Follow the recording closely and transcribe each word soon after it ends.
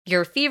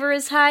Your fever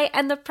is high,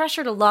 and the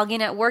pressure to log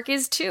in at work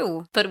is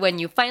too. But when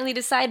you finally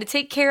decide to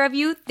take care of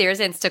you, there's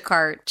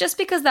Instacart. Just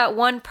because that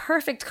one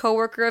perfect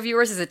coworker of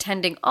yours is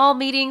attending all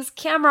meetings,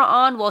 camera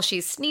on while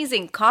she's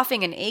sneezing,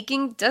 coughing, and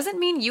aching, doesn't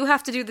mean you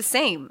have to do the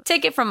same.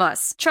 Take it from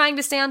us. Trying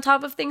to stay on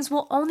top of things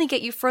will only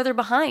get you further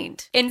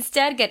behind.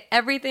 Instead, get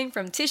everything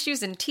from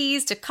tissues and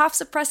teas to cough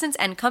suppressants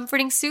and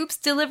comforting soups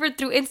delivered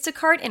through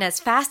Instacart in as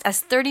fast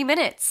as 30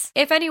 minutes.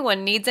 If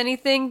anyone needs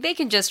anything, they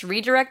can just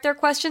redirect their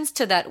questions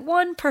to that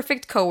one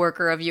perfect coworker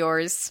of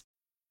yours.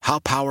 How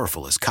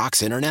powerful is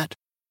Cox Internet?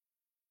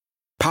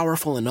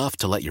 Powerful enough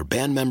to let your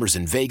band members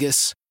in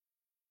Vegas,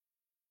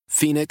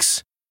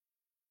 Phoenix,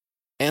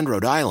 and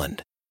Rhode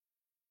Island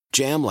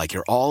jam like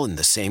you're all in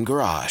the same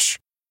garage.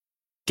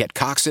 Get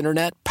Cox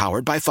Internet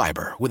powered by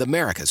fiber with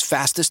America's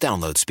fastest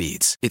download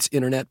speeds. It's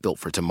internet built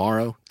for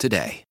tomorrow,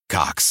 today.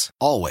 Cox,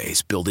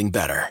 always building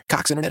better.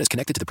 Cox Internet is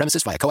connected to the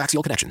premises via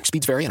coaxial connection.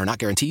 Speeds vary and are not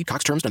guaranteed.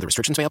 Cox terms and other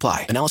restrictions may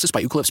apply. Analysis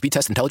by Ookla Speed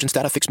Test Intelligence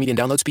Data. Fixed median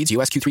download speeds.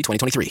 US Q3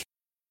 2023.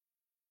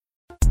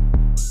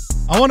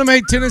 I want to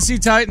make Tennessee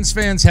Titans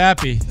fans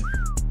happy.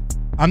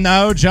 John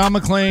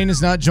McClain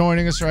is not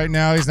joining us right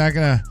now. He's not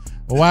going to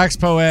wax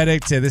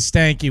poetic to the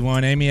stanky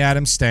one, Amy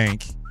Adams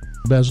stank.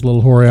 Best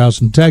little whorehouse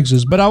in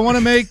Texas. But I want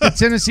to make the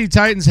Tennessee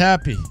Titans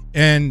happy.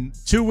 And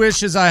two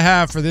wishes I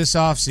have for this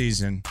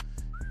offseason.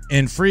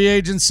 In free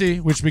agency,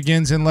 which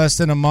begins in less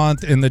than a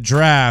month, in the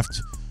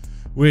draft,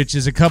 which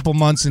is a couple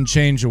months and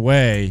change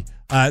away,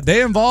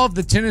 they involve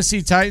the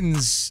Tennessee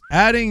Titans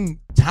adding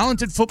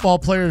talented football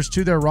players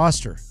to their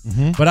roster.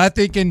 Mm-hmm. But I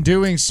think in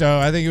doing so,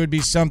 I think it would be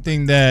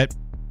something that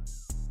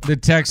the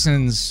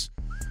Texans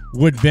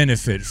would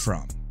benefit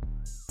from.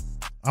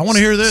 I want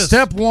to hear this.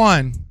 Step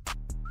one,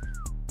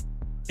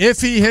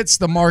 if he hits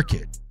the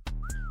market,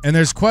 and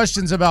there's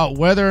questions about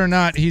whether or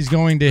not he's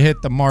going to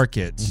hit the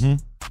market,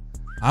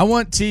 I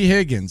want T.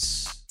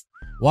 Higgins,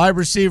 wide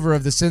receiver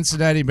of the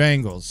Cincinnati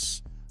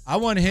Bengals, I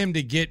want him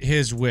to get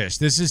his wish.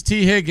 This is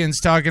T. Higgins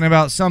talking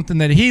about something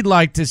that he'd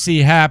like to see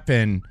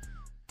happen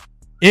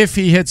if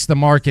he hits the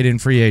market in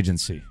free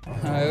agency.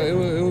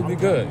 It would be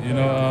good,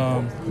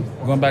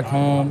 going back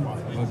home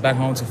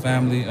to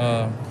family,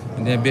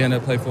 and then being able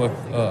to play for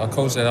a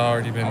coach that I've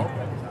already been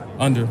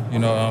under,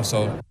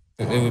 so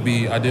it would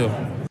be ideal.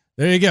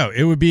 There you go.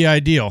 It would be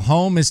ideal.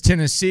 Home is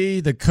Tennessee.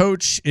 The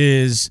coach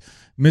is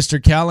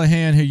Mr.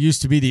 Callahan, who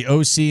used to be the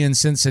OC in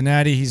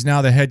Cincinnati. He's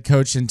now the head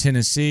coach in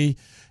Tennessee.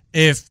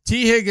 If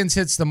T. Higgins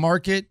hits the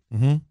market,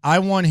 I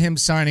want him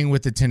signing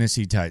with the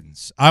Tennessee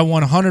Titans. I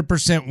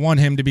 100% want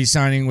him to be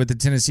signing with the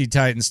Tennessee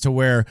Titans, to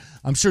where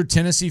I'm sure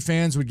Tennessee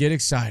fans would get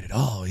excited.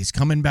 Oh, he's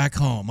coming back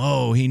home.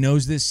 Oh, he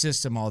knows this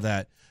system, all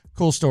that.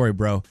 Cool story,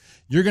 bro.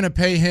 You're going to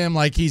pay him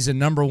like he's a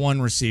number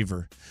one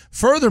receiver.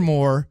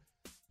 Furthermore,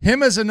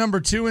 him as a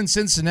number two in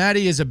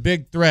Cincinnati is a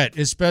big threat,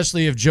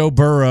 especially if Joe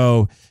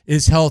Burrow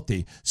is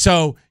healthy.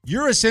 So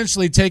you're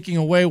essentially taking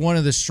away one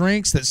of the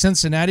strengths that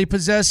Cincinnati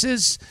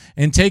possesses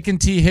and taking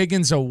T.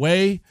 Higgins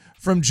away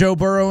from Joe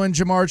Burrow and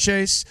Jamar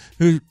Chase,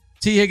 who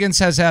T. Higgins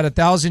has had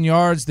 1,000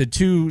 yards the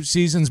 2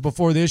 seasons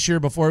before this year,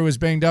 before he was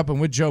banged up,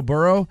 and with Joe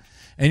Burrow.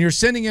 And you're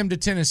sending him to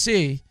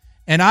Tennessee.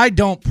 And I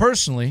don't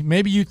personally,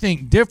 maybe you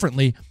think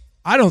differently,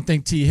 I don't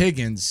think T.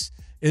 Higgins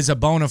is a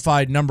bona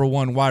fide number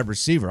one wide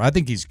receiver. I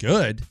think he's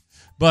good.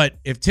 But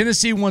if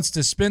Tennessee wants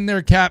to spend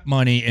their cap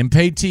money and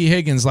pay T.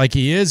 Higgins like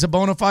he is a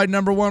bona fide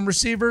number one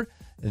receiver,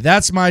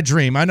 that's my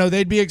dream. I know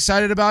they'd be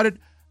excited about it.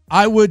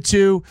 I would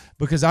too,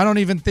 because I don't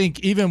even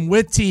think, even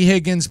with T.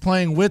 Higgins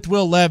playing with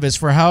Will Levis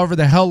for however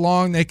the hell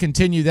long they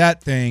continue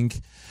that thing,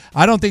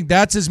 I don't think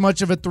that's as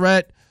much of a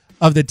threat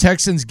of the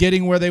Texans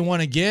getting where they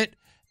want to get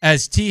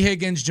as T.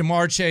 Higgins,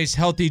 Jamar Chase,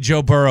 healthy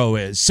Joe Burrow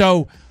is.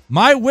 So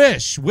my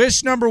wish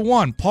number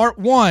one, part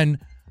one,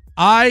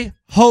 I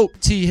hope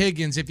T.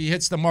 Higgins, if he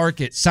hits the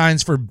market,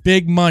 signs for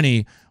big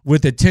money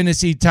with the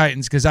Tennessee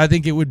Titans, because I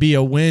think it would be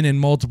a win in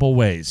multiple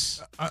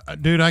ways.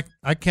 Dude,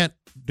 I can't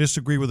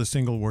disagree with a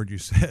single word you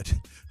said.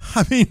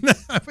 I mean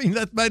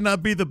that might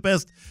not be the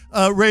best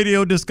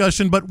radio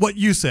discussion, but what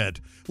you said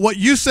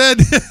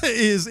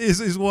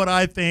is what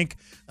I think.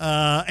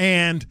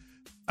 And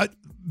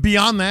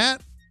beyond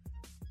that,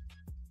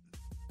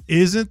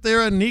 isn't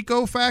there a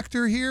Nico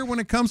factor here when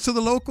it comes to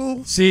the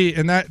local? See,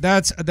 and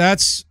that's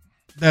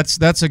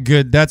a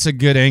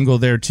good angle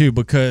there too,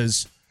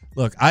 because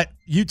look,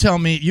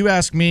 you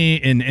ask me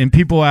and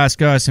people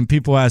ask us and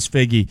people ask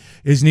Figgy,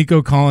 is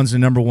Nico Collins the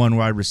number one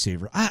wide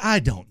receiver? I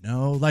don't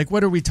know. Like,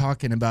 what are we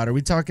talking about? Are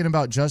we talking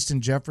about Justin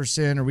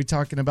Jefferson? Are we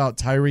talking about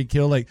Tyreek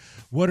Hill? Like,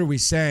 what are we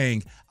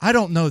saying? I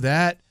don't know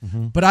that,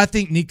 but I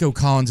think Nico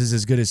Collins is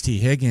as good as T.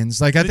 Higgins.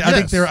 Like, I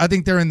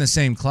think they're in the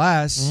same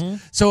class.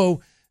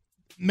 So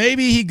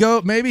maybe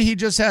he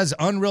just has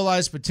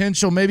unrealized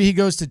potential. Maybe he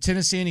goes to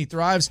Tennessee and he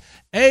thrives.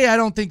 I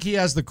don't think he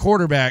has the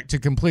quarterback to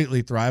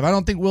completely thrive. I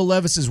don't think Will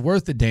Levis is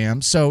worth a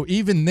damn. So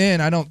even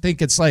then, I don't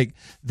think it's like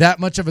that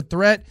much of a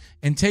threat.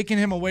 And taking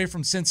him away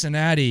from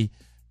Cincinnati,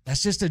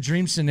 that's just a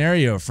dream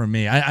scenario for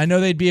me. I know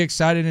they'd be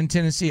excited in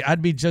Tennessee.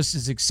 I'd be just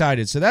as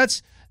excited. So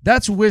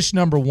that's wish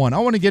number one. I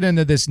want to get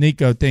into this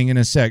Nico thing in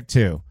a sec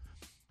too.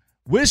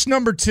 Wish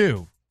number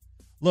 2.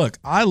 Look,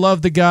 I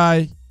love the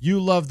guy. You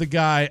love the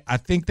guy. I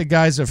think the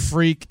guy's a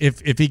freak.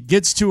 If he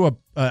gets to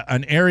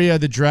an area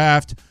of the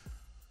draft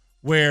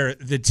where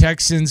the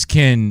Texans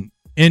can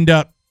end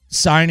up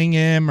signing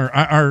him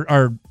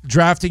or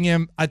drafting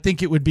him, I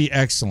think it would be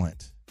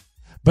excellent.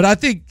 But I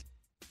think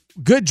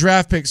good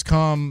draft picks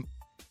come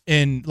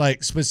in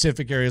like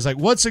specific areas. Like,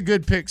 what's a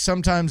good pick?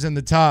 Sometimes in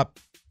the top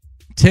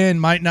 10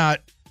 might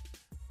not,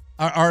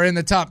 or in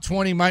the top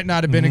 20 might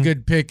not have been a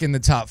good pick in the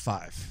top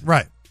 5.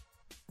 Right.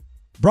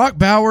 Brock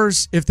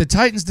Bowers, if the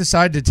Titans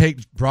decide to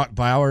take Brock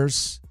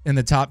Bowers in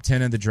the top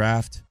 10 of the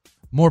draft,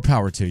 more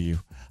power to you.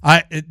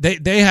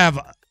 They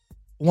have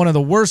one of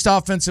the worst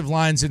offensive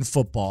lines in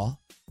football.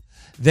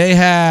 They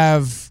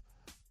have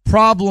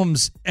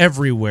problems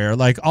everywhere,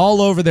 like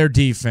all over their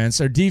defense.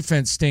 Their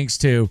defense stinks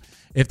too.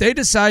 If they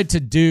decide to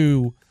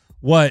do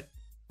what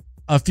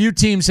a few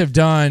teams have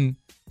done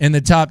in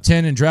the top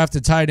 10 and draft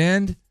a tight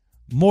end,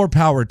 more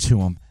power to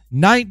them.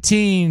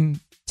 19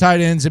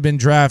 tight ends have been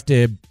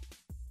drafted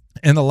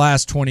in the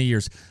last 20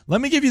 years.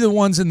 Let me give you the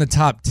ones in the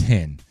top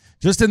 10.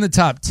 Just in the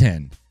top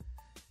 10.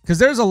 Because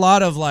there's a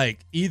lot of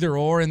like either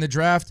or in the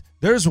draft.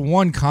 There's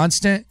one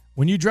constant.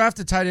 When you draft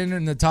a tight end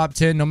in the top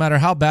 10, no matter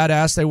how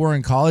badass they were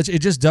in college, it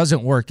just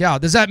doesn't work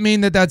out. Does that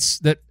mean that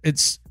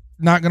it's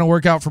not going to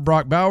work out for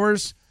Brock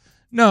Bowers?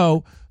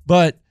 No,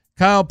 but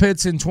Kyle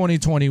Pitts in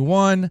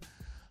 2021,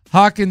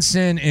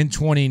 Hawkinson in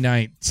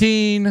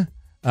 2019,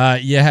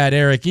 you had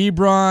Eric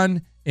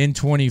Ebron in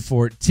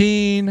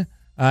 2014,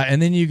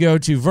 and then you go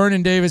to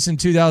Vernon Davis in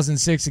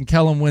 2006 and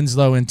Kellen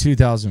Winslow in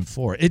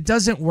 2004. It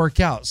doesn't work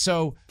out.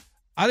 So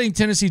I think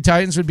Tennessee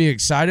Titans would be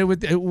excited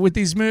with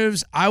these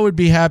moves. I would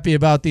be happy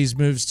about these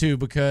moves too,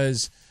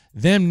 because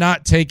them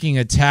not taking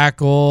a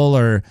tackle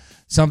or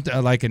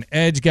something like an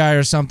edge guy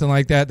or something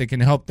like that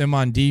can help them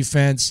on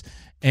defense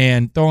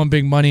and throwing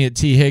big money at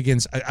T.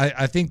 Higgins,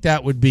 I think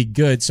that would be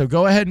good. So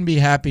go ahead and be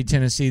happy,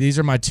 Tennessee. These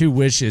are my 2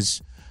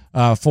 wishes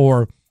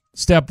for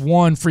step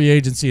 1, free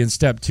agency, and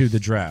step 2, the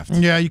draft.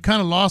 Yeah, you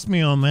kind of lost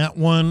me on that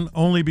one,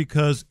 only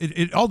because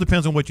it all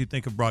depends on what you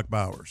think of Brock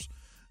Bowers.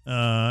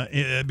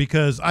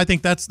 Because I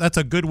think that's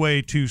a good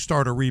way to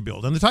start a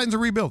rebuild. And the Titans are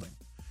rebuilding.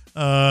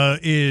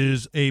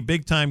 Is a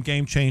big-time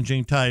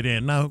game-changing tight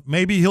end. Now,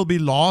 maybe he'll be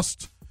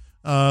lost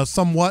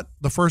somewhat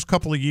the first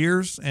couple of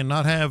years and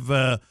not have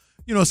a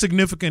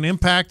significant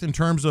impact in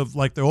terms of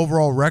like the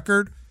overall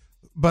record.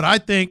 But I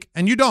think,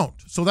 and you don't,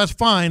 so that's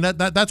fine.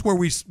 That's where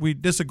we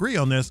disagree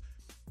on this.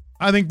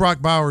 I think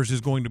Brock Bowers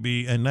is going to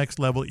be a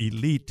next-level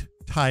elite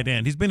tight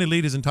end. He's been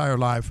elite his entire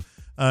life.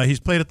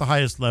 He's played at the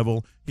highest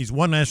level. He's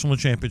won national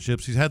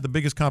championships. He's had the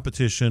biggest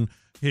competition.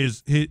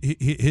 His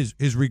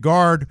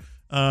regard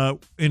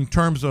in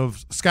terms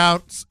of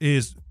scouts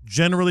is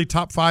generally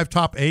top 5,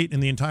 top 8 in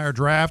the entire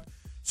draft.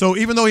 So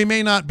even though he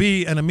may not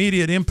be an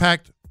immediate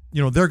impact,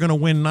 they're going to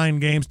win 9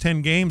 games,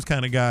 10 games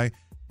kind of guy,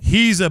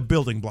 he's a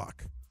building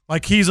block.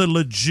 Like, he's a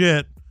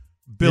legit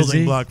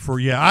building block for,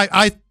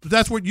 I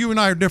that's what you and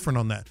I are different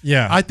on that.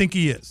 Yeah. I think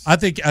he is. I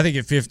think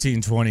at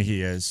 15, 20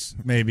 he is.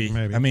 Maybe.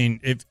 I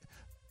mean,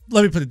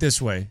 let me put it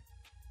this way.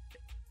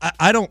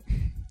 I don't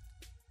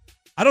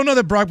know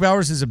that Brock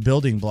Bowers is a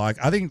building block.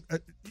 I think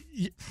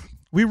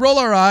we roll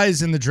our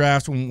eyes in the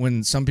draft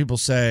when some people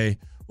say,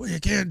 well, you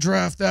can't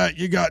draft that.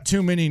 You got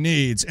too many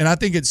needs. And I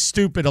think it's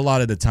stupid a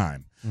lot of the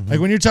time. Mm-hmm.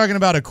 Like when you're talking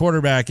about a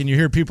quarterback and you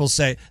hear people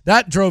say,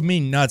 that drove me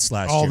nuts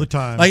last year. All the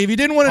time. Like if you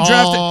didn't want to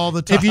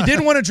draft if you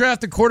didn't want to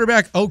draft the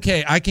quarterback,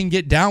 okay, I can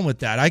get down with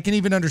that. I can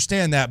even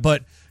understand that.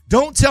 But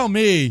don't tell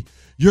me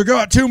you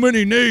got too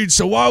many needs,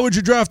 so why would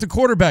you draft a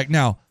quarterback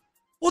now?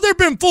 Well, there have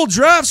been full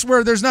drafts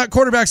where there's not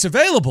quarterbacks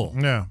available.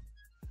 Yeah.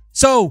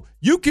 So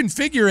you can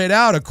figure it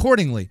out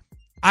accordingly.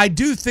 I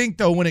do think,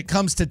 though, when it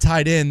comes to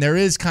tight end, there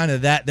is kind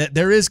of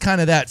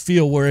that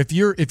feel where if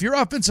your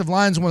offensive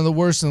line is one of the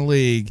worst in the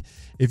league,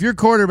 if your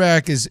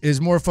quarterback is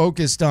more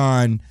focused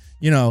on,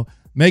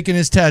 making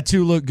his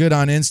tattoo look good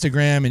on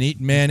Instagram and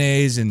eating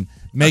mayonnaise and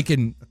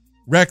making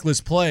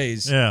reckless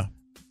plays,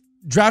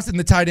 drafting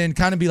the tight end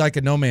kind of be like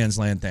a no man's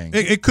land thing.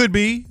 It could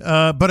be,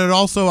 but it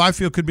also, I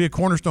feel, could be a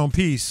cornerstone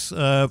piece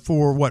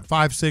for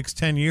 5, 6,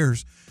 10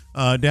 years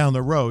down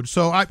the road.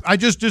 So I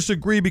just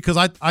disagree because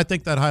I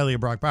think that highly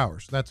of Brock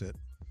Bowers. That's it.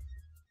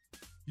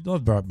 You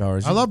love Brock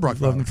Bowers. I love Brock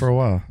Bowers. Loved him for a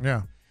while.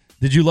 Yeah.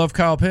 Did you love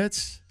Kyle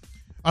Pitts?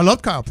 I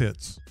love Kyle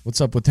Pitts. What's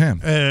up with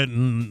him?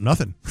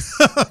 Nothing.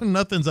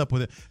 Nothing's up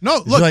with it. No,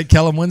 look. You like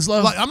Kellen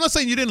Winslow? I'm not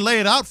saying you didn't lay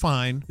it out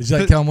fine. Did you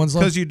like Kellen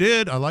Winslow? Because you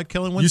did. I like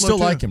Kellen Winslow. You still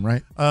too. like him,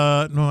 right?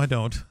 No, I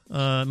don't.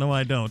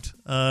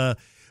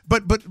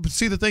 But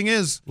see, the thing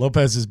is,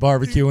 Lopez is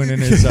barbecuing in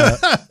his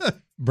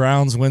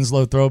Browns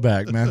Winslow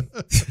throwback, man.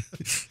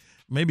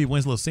 Maybe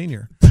Winslow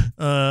Senior.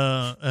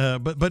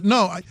 But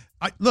no,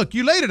 I look.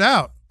 You laid it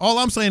out. All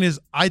I'm saying is,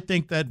 I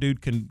think that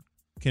dude can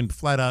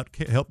flat out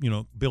help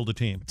build a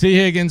team. T.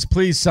 Higgins,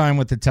 please sign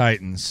with the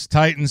Titans.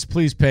 Titans,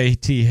 please pay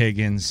T.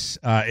 Higgins.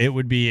 It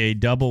would be a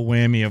double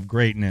whammy of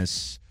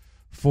greatness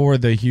for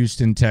the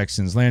Houston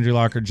Texans. Landry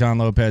Locker, John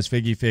Lopez,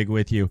 Figgy Fig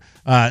with you.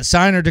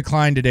 Sign or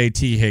decline today,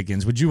 T.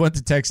 Higgins. Would you want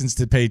the Texans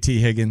to pay T.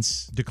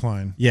 Higgins?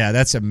 Decline. Yeah,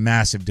 that's a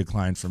massive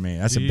decline for me.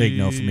 That's a big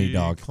no for me,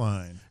 dog.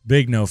 Decline.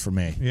 Big no for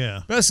me.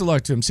 Yeah. Best of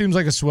luck to him. Seems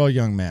like a swell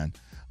young man.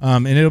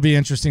 And it'll be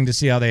interesting to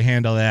see how they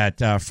handle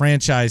that.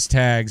 Franchise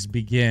tags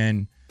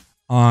begin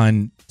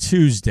on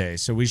Tuesday,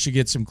 so we should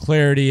get some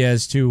clarity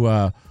as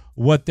to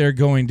what they're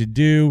going to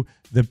do.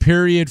 The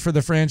period for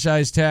the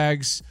franchise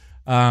tags,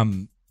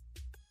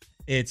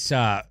 it's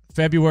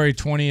February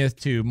 20th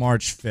to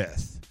March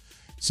 5th.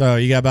 So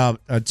you got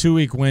about a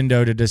 2-week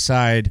window to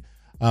decide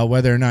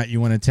whether or not you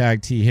want to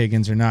tag T.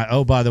 Higgins or not.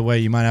 Oh, by the way,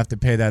 you might have to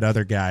pay that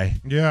other guy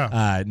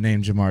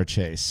named Jamar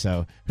Chase.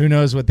 So who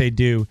knows what they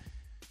do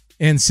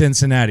in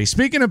Cincinnati.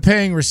 Speaking of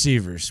paying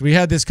receivers, we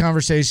had this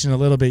conversation a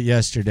little bit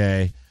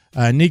yesterday.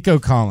 Nico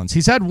Collins,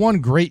 he's had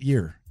one great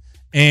year.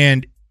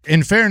 And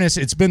in fairness,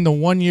 it's been the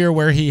 1 year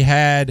where he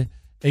had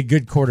a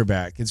good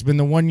quarterback. It's been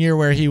the 1 year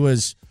where he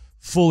was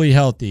fully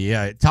healthy.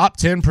 Top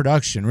 10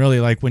 production, really,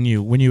 like when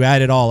you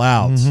add it all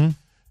out. Mm-hmm.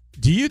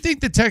 Do you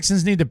think the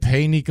Texans need to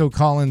pay Nico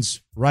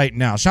Collins right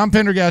now? Sean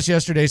Pendergast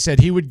yesterday said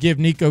he would give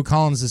Nico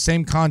Collins the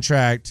same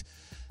contract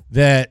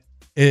that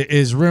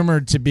is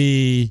rumored to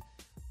be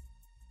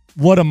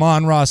what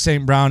Amon-Ra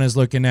St. Brown is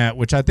looking at,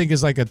 which I think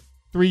is like a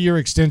 3-year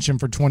extension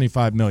for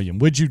 $25 million.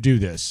 Would you do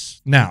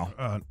this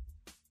now?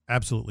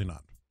 Absolutely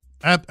not.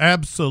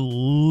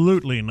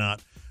 Absolutely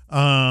not.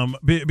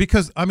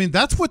 Because I mean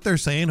that's what they're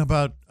saying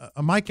about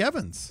Mike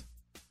Evans.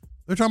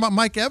 They're talking about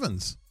Mike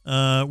Evans.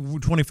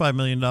 $25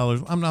 million.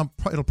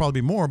 It'll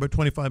probably be more, but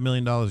 $25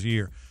 million a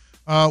year.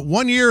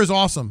 1 year is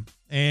awesome,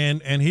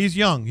 and he's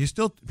young. He's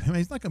not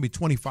going to be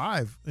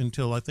 25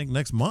 until I think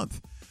next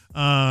month.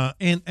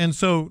 And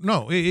so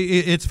no,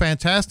 it's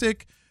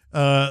fantastic.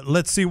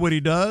 Let's see what he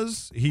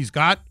does. He's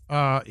got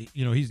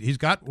he's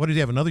got, what does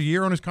he have, another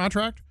year on his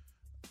contract,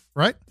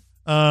 right?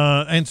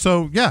 And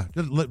so yeah,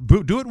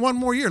 do it one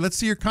more year. Let's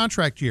see your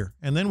contract year,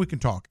 and then we can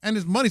talk. And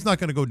his money's not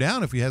going to go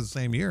down if he has the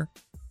same year.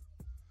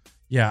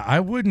 Yeah, I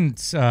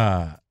wouldn't.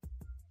 I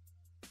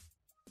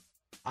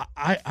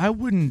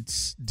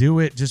wouldn't do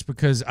it just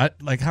because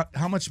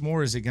how much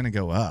more is it going to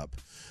go up?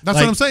 That's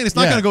what I'm saying. It's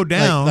not going to go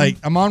down.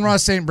 Like Amon-Ra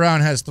St.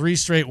 Brown has 3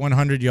 straight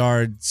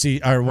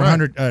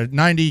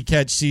 90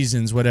 catch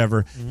seasons,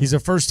 whatever. Mm-hmm. He's a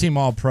first-team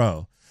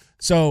All-Pro.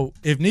 So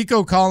if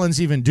Nico Collins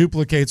even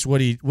duplicates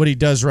what he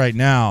does right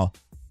now,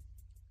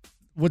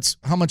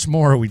 how much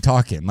more are we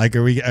talking? Like,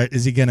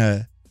 is he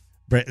gonna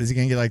get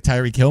like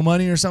Tyreek Hill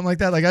money or something like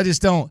that? Like, I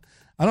don't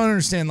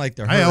understand like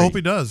the hurry, I hope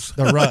he does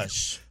the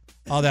rush.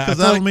 All that, because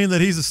that'll mean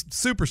that he's a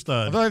super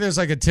stud. I feel like there's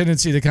like a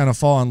tendency to kind of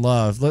fall in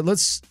love.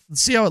 Let's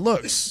see how it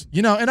looks,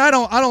 and I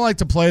don't like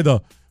to play they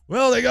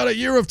got a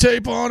year of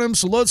tape on him,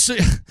 so let's see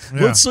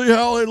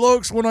how he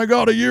looks when I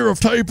got a year of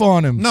tape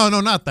on him. No,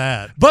 not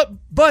that.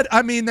 But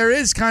I mean, there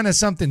is kind of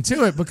something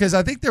to it, because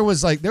I think there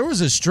was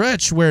a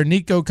stretch where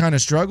Nico kind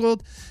of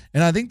struggled,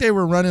 and I think they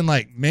were running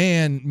like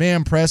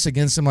man press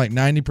against him like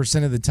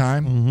 90% of the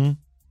time. Mm-hmm.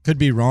 Could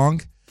be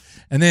wrong,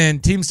 and then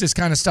teams just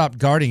kind of stopped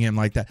guarding him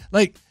like that.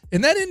 Like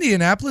in that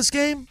Indianapolis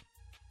game,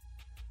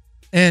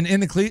 and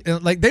in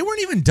the they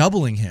weren't even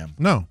doubling him.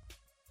 No,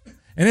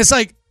 and it's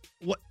like,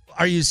 what?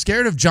 Are you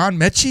scared of John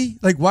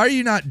Mechie? Like, why are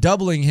you not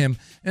doubling him?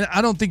 And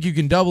I don't think you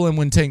can double him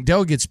when Tank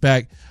Dell gets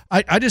back.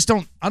 I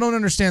don't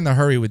understand the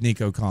hurry with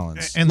Nico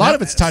Collins. And a lot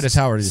of it's Titus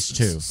Howard is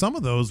too. Some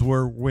of those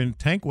were when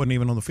Tank wasn't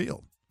even on the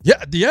field.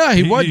 Yeah,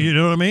 he wasn't. You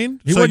know what I mean?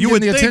 So you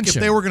would think if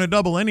they were going to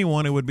double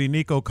anyone, it would be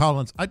Nico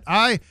Collins.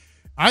 I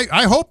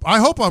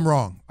hope I'm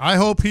wrong. I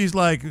hope he's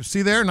like,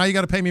 see there, now you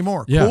got to pay me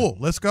more. Yeah. Cool,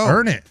 let's go.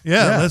 Earn it.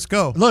 Yeah, let's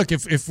go. Look,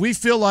 if we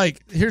feel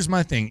like, here's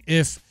my thing.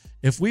 If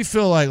we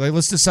feel like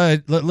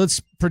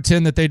let's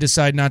pretend that they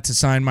decide not to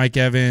sign Mike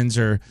Evans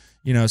or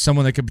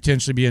someone that could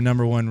potentially be a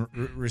number one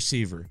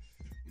receiver.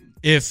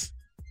 If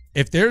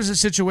there's a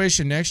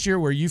situation next year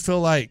where you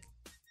feel like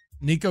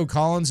Nico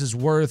Collins is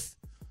worth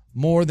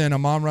more than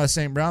Amon-Ra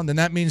St. Brown, then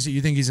that means that you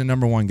think he's a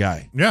number one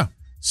guy. Yeah.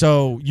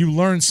 So you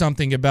learn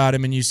something about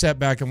him and you sat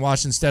back and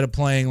watched instead of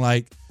playing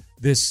like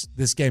this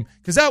game.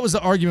 Because that was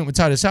the argument with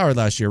Titus Howard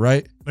last year,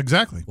 right?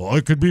 Exactly. Well,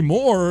 it could be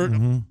more.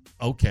 Mm-hmm.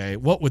 Okay,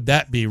 what would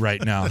that be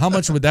right now? How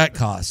much would that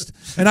cost?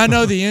 And I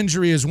know the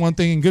injury is one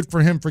thing, and good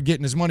for him for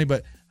getting his money,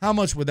 but how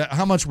much would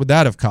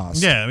that have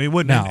cost? Yeah, I mean, it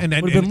wouldn't. Now,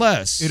 it would have been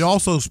less. It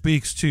also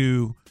speaks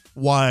to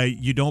why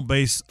you don't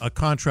base a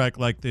contract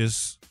like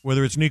this,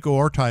 whether it's Nico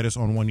or Titus,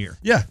 on 1 year.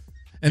 Yeah,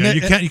 and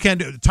you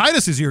can't do.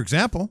 Titus is your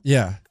example.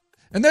 Yeah,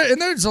 and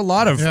there's a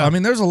lot of. Yeah. I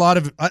mean, there's a lot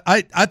of.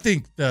 I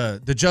think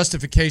the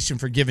justification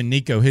for giving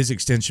Nico his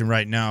extension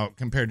right now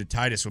compared to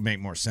Titus would make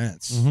more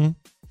sense. Mm-hmm.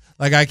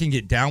 Like, I can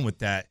get down with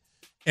that.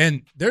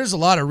 And there's a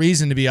lot of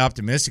reason to be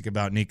optimistic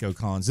about Nico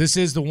Collins. This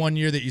is the 1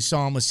 year that you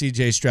saw him with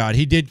C.J. Stroud.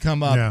 He did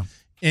come up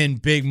in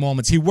big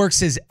moments. He works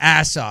his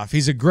ass off.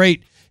 He's a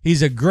great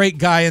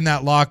guy in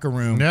that locker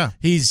room. Yeah.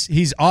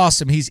 He's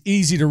awesome. He's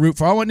easy to root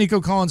for. I want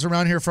Nico Collins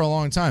around here for a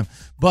long time.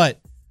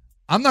 But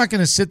I'm not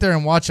going to sit there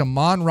and watch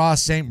Amon-Ra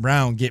St.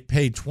 Brown get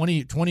paid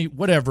 20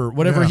 whatever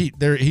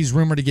he's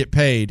rumored to get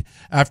paid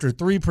after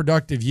 3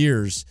 productive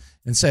years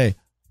and say,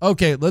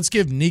 okay, let's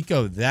give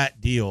Nico that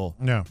deal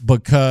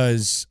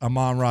because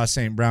Amon-Ra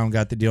St. Brown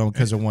got the deal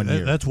because of 1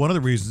 year. That's one of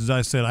the reasons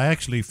I said I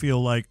actually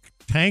feel like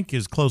Tank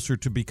is closer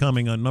to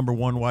becoming a number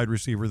 1 wide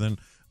receiver than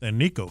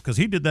Nico, because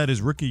he did that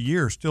his rookie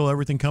year, still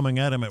everything coming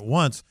at him at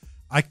once.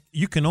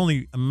 You can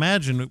only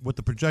imagine what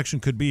the projection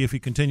could be if he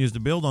continues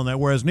to build on that,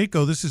 whereas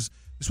Nico, this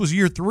was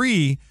year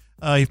 3.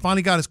 He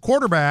finally got his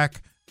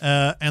quarterback,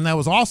 and that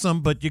was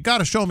awesome, but you got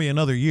to show me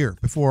another year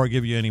before I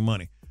give you any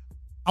money.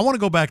 I want to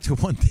go back to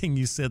one thing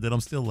you said that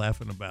I'm still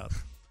laughing about.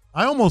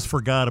 I almost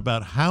forgot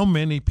about how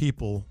many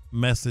people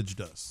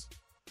messaged us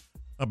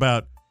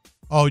about,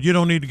 oh, you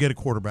don't need to get a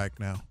quarterback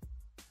now.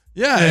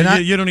 Yeah,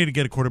 and you don't need to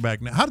get a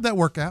quarterback now. How did that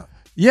work out?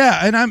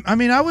 Yeah, and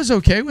I was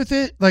okay with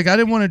it. Like, I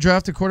didn't want to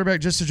draft a quarterback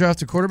just to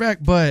draft a quarterback,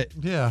 but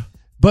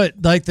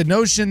like the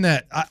notion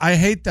that I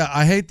hate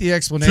the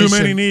explanation. Too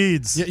many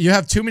needs. You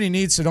have too many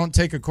needs, so don't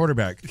take a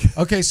quarterback.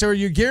 Okay, so are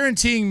you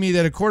guaranteeing me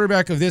that a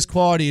quarterback of this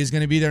quality is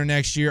going to be there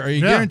next year? Are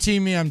you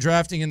guaranteeing me I'm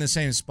drafting in the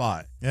same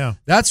spot? Yeah.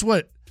 That's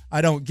what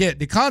I don't get.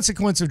 The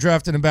consequence of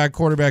drafting a bad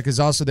quarterback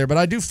is also there, but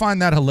I do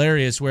find that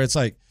hilarious where it's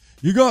like,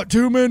 you got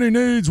too many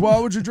needs. Why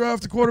would you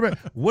draft a quarterback?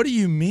 What do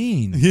you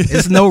mean?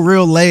 It's no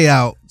real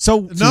layout.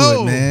 So it,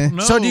 man.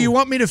 So do you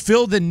want me to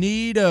fill the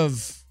need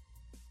of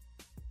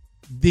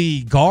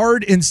the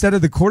guard instead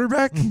of the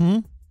quarterback? Mm-hmm.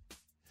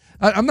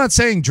 I'm not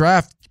saying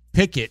draft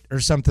Pickett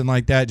or something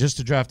like that just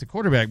to draft a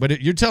quarterback,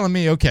 but you're telling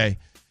me, okay,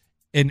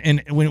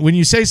 and when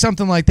you say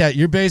something like that,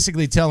 you're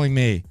basically telling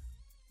me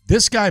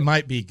this guy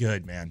might be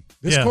good, man.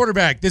 This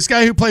quarterback, this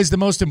guy who plays the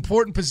most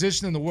important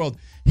position in the world,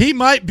 he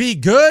might be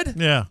good.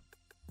 Yeah.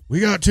 We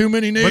got too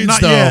many needs, but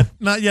not though. Yet.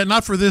 Not yet.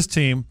 Not for this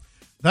team.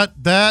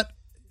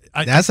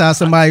 That's how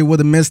somebody would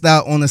have missed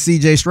out on a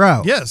C.J.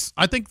 Stroud. Yes.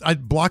 I think I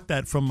blocked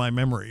that from my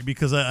memory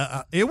because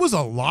it was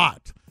a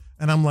lot.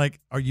 And I'm like,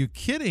 are you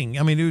kidding?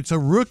 I mean, it's a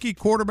rookie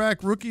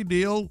quarterback, rookie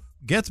deal.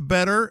 Gets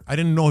better. I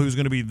didn't know he was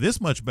going to be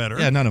this much better.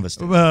 Yeah, none of us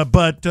did.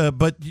 But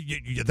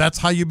that's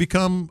how you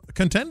become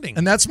contending.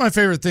 And that's my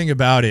favorite thing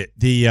about it.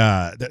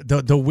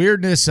 The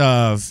weirdness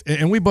of,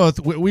 and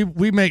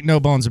we make no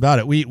bones about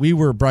it. We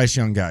were Bryce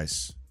Young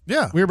guys.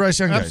 Yeah, we were Bryce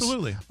Young guys.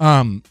 Absolutely.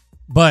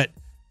 But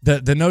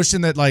the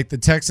notion that like the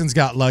Texans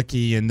got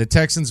lucky and the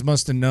Texans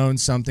must have known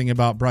something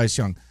about Bryce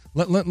Young.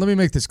 Let me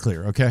make this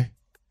clear, okay?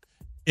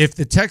 If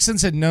the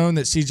Texans had known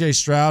that C.J.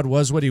 Stroud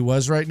was what he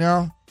was right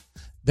now,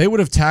 they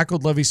would have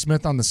tackled Lovie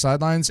Smith on the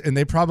sidelines, and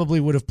they probably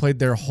would have played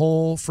their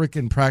whole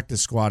freaking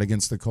practice squad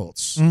against the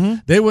Colts.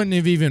 Mm-hmm. They wouldn't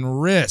have even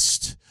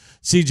risked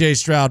C.J.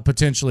 Stroud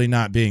potentially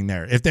not being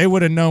there if they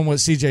would have known what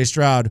C.J.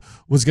 Stroud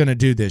was going to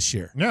do this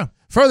year. Yeah.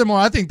 Furthermore,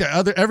 I think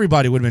that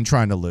everybody would have been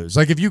trying to lose.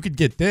 Like, if you could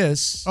get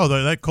this. Oh,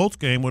 that Colts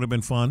game would have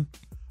been fun.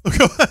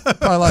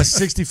 Probably lost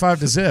 65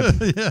 to zip.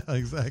 Yeah,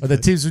 exactly. Or the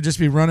teams would just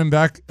be running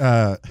back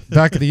of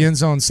the end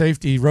zone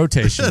safety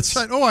rotations. That's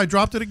right. Oh, I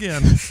dropped it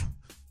again.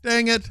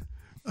 Dang it.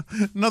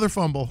 Another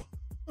fumble.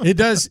 It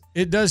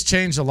does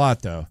change a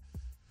lot, though.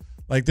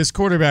 Like, this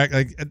quarterback,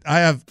 like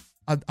I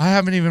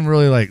haven't even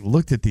really like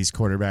looked at these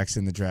quarterbacks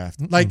in the draft.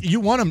 Mm-mm. Like, you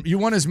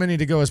want as many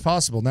to go as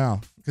possible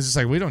now because it's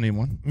like we don't need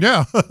one.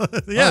 Yeah,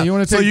 yeah. Oh, you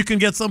want to so you can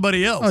get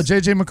somebody else. Oh,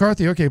 J.J.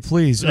 McCarthy. Okay,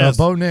 please. Yes.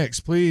 Bo Nix,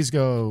 please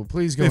go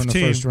 15. In the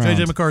first round.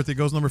 J.J. McCarthy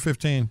goes number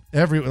 15.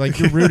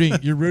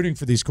 You're rooting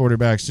for these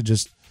quarterbacks to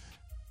just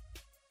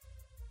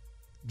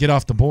get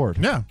off the board.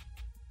 Yeah,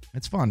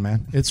 it's fun,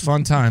 man. It's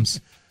fun times.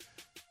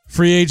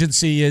 Free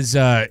agency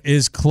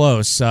is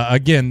close.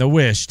 Again, the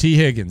wish, T.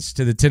 Higgins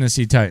to the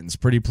Tennessee Titans.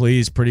 Pretty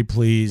please.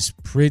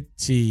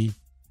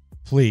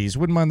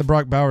 Wouldn't mind the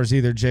Brock Bowers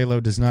either.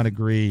 J-Lo does not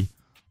agree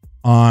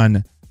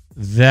on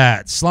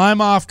that.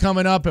 Slime off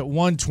coming up at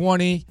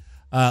 1:20.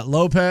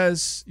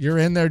 Lopez, you're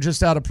in there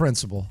just out of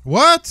principle.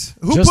 What?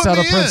 Who just put out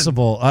me of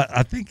principle.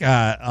 I think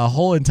a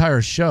whole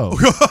entire show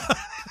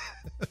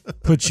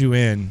put you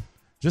in.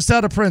 Just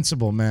out of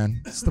principle,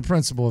 man. It's the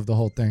principle of the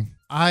whole thing.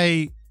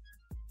 I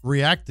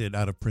reacted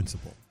out of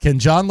principle. Can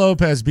John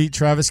Lopez beat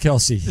Travis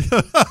Kelce?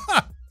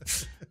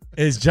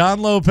 Is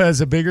John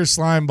Lopez a bigger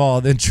slime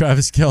ball than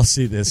Travis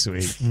Kelce this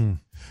week?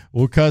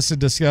 We'll cuss and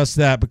discuss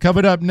that. But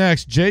coming up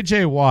next,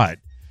 J.J. Watt.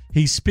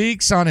 He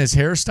speaks on his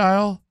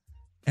hairstyle,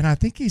 and I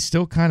think he's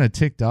still kind of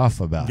ticked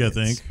off about it. You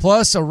think?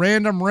 Plus, a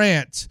random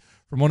rant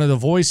from one of the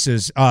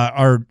voices,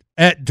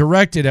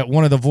 directed at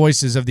one of the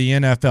voices of the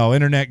NFL.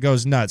 Internet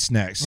goes nuts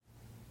next.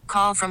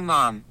 Call from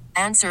mom.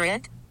 Answer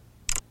it.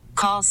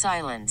 Call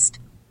silenced.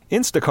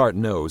 Instacart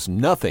knows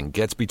nothing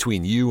gets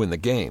between you and the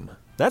game.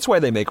 That's why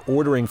they make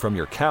ordering from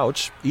your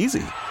couch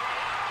easy.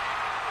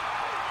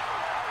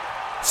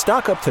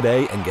 Stock up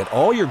today and get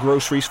all your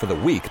groceries for the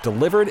week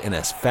delivered in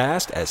as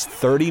fast as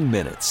 30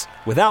 minutes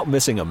without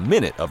missing a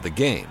minute of the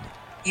game.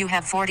 You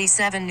have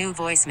 47 new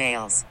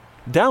voicemails.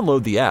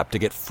 Download the app to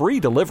get free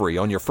delivery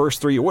on your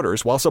first 3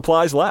 orders while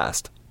supplies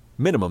last.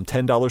 Minimum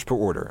 $10 per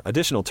order.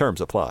 Additional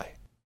terms apply.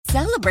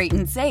 Celebrate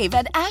and save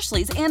at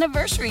Ashley's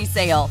Anniversary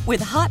Sale.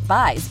 With Hot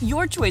Buys,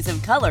 your choice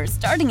of colors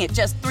starting at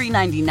just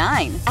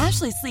 $3.99.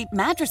 Ashley Sleep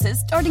mattresses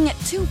starting at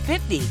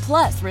 $2.50.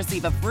 Plus,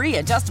 receive a free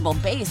adjustable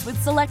base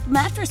with select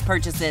mattress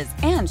purchases.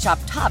 And shop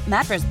top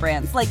mattress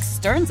brands like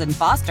Stearns &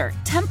 Foster,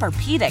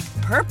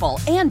 Tempur-Pedic, Purple,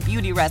 and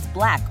Beautyrest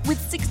Black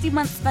with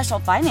 60-month special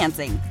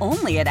financing.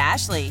 Only at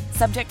Ashley.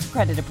 Subject to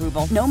credit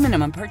approval. No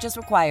minimum purchase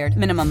required.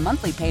 Minimum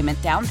monthly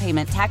payment, down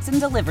payment, tax, and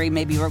delivery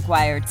may be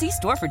required. See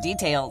store for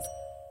details.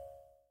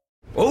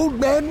 Old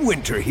Man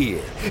Winter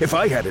here. If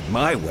I had it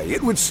my way,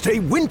 it would stay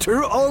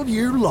winter all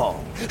year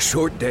long.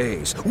 Short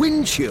days,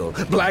 wind chill,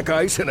 black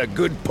ice, and a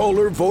good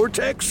polar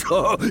vortex.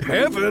 Oh,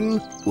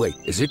 heaven. Wait,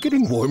 is it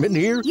getting warm in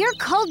here? Your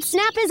cold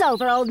snap is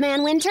over, Old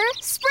Man Winter.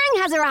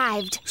 Spring has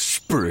arrived.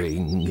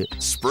 Spring.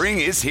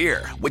 Spring is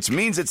here, which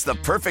means it's the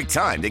perfect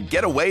time to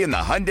get away in the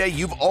Hyundai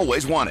you've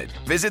always wanted.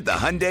 Visit the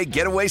Hyundai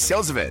Getaway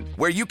Sales Event,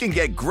 where you can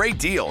get great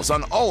deals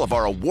on all of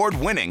our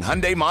award-winning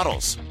Hyundai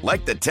models,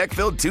 like the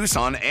tech-filled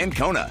Tucson and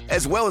Kona,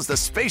 as well as the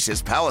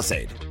spacious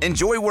Palisade.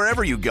 Enjoy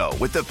wherever you go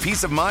with the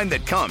peace of mind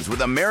that comes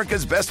with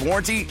America's best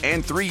warranty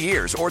and 3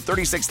 years or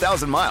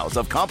 36,000 miles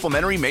of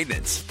complimentary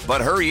maintenance.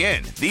 But hurry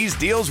in, these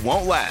deals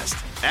won't last.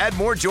 Add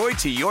more joy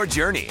to your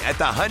journey at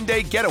the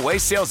Hyundai Getaway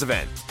Sales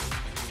Event.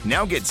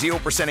 Now get 0%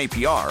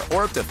 APR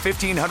or up to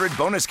 $1,500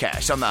 bonus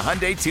cash on the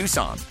Hyundai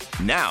Tucson.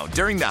 Now,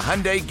 during the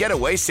Hyundai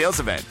Getaway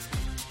Sales Event.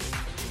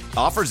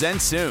 Offers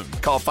end soon.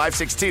 Call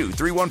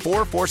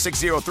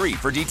 562-314-4603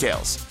 for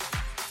details.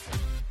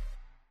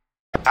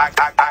 I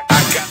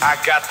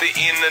got the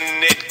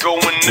internet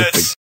going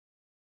nuts.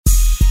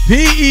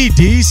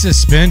 PED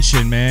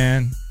suspension,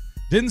 man.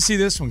 Didn't see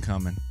this one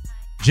coming.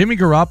 Jimmy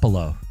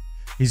Garoppolo.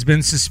 He's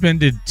been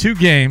suspended 2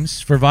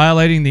 games for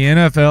violating the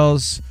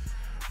NFL's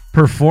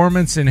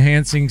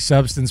performance-enhancing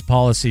substance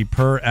policy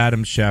per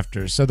Adam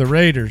Schefter. So the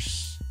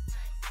Raiders,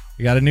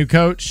 they got a new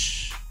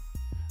coach.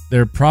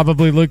 They're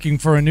probably looking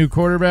for a new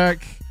quarterback.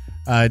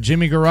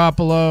 Jimmy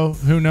Garoppolo,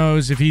 who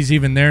knows if he's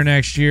even there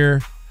next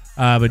year.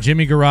 But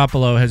Jimmy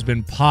Garoppolo has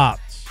been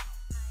popped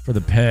for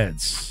the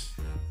Peds.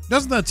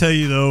 Doesn't that tell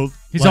you, though?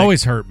 He's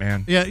always hurt,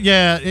 man.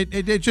 Yeah.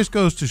 It just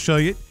goes to show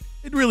you.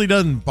 It really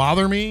doesn't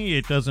bother me.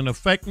 It doesn't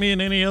affect me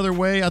in any other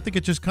way. I think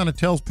it just kind of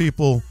tells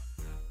people,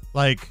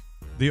 like,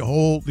 the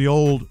old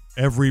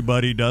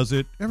everybody does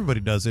it. Everybody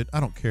does it. I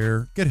don't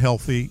care. Get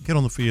healthy. Get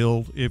on the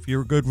field. If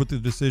you're good with the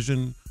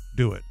decision,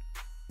 do it.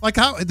 Like,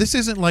 how this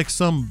isn't like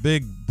some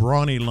big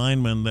brawny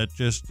lineman that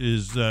just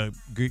is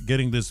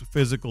getting this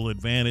physical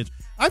advantage.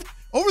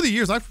 Over the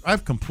years,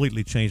 I've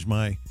completely changed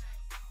my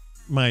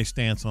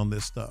stance on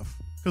this stuff,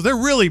 because they're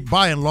really,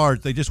 by and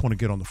large, they just want to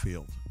get on the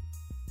field.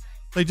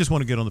 They just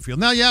want to get on the field.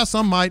 Now, yeah,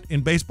 some might,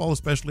 in baseball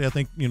especially. I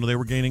think they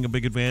were gaining a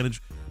big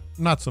advantage.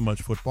 Not so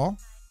much football.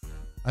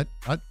 I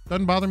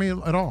doesn't bother me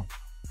at all.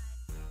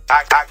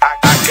 I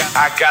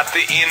got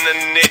the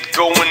internet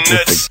going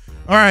nuts.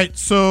 All right,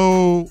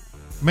 so,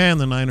 man,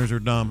 the Niners are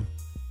dumb.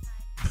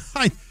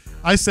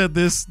 I said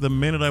this the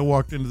minute I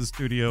walked into the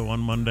studio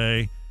on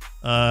Monday,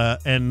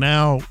 and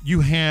now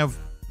you have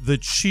the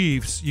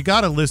Chiefs. You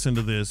got to listen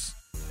to this,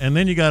 and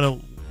then you got to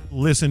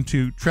listen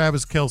to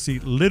Travis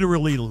Kelce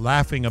literally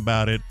laughing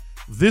about it.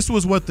 This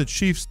was what the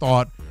Chiefs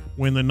thought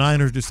when the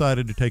Niners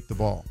decided to take the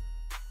ball.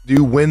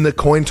 You win the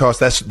coin toss.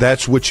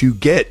 That's what you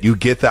get. You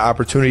get the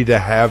opportunity to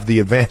have the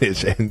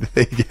advantage, and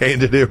they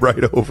handed it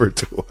right over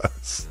to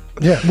us.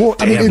 Yeah, well,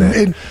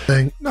 Damn,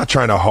 not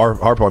trying to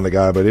harp on the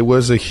guy, but it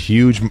was a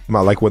huge,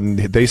 like when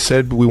they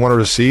said we want to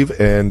receive,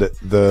 and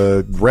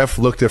the ref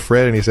looked at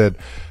Fred and he said,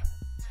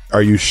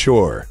 "Are you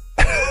sure?"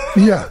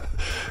 Yeah.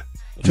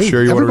 You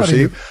sure you want to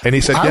receive? And he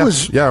said, I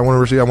want to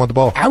receive. I want the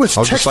ball. I was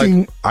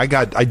texting. Just like,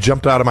 I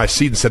jumped out of my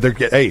seat and said,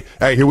 hey,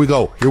 here we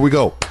go.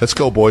 Let's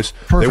go, boys.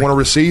 Perfect. They want to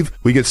receive.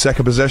 We get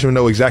second possession. We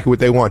know exactly what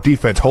they want.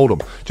 Defense, hold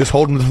them. Just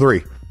hold them to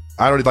 3.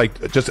 I don't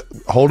just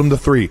hold them to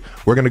 3.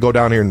 We're going to go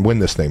down here and win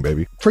this thing,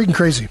 baby. Freaking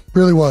crazy.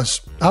 Really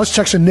was. I was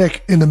texting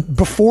Nick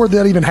before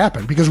that even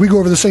happened, because we go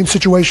over the same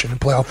situation in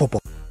playoff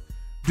football.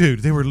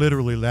 Dude, they were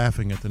literally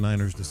laughing at the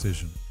Niners'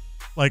 decision.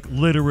 Like,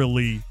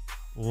 literally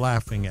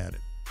laughing at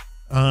it.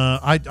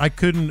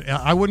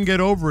 I wouldn't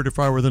get over it if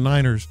I were the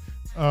Niners.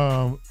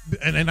 And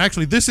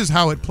actually, this is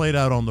how it played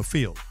out on the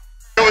field.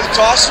 With the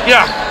toss?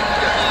 Yeah.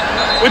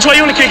 Which way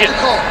you want to kick it?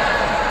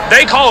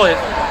 They call it.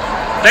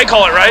 They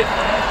call it, right?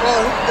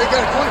 Well, they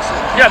got a coin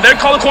flip. Yeah, they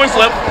call a coin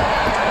flip.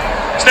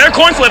 It's their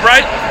coin flip,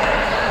 right?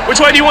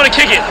 Which way do you want to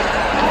kick it?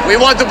 We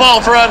want the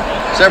ball, Fred.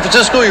 San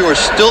Francisco, you are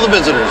still the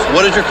visitors.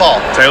 What is your call?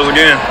 Tails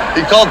again.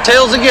 He called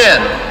tails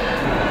again.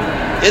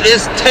 It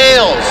is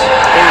tails.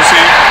 We'll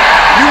receive.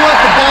 You want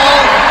the ball?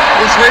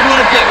 Which way do you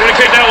want to kick? We're going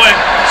to kick that way.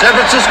 San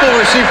Francisco will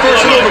receive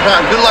first in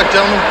overtime. Good luck,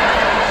 gentlemen.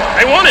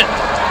 They want it.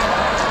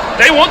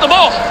 They want the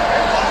ball.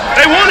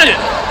 They wanted it.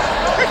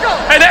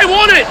 Hey, they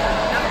wanted it.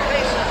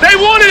 They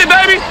wanted it,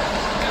 baby.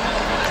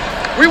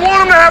 We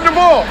want them to have the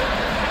ball.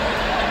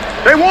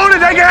 They want it.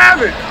 They can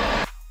have it.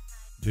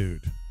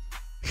 Dude.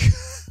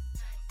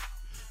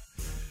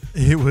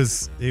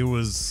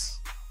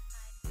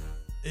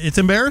 It's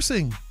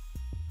embarrassing.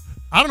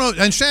 I don't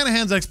know. And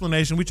Shanahan's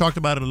explanation, we talked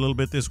about it a little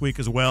bit this week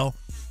as well.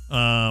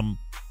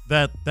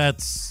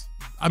 That's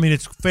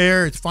it's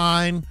fair, it's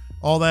fine,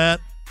 all that,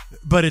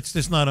 but it's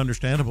just not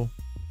understandable.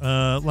 We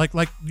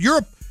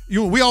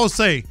always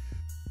say,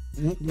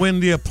 when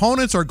the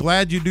opponents are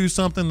glad you do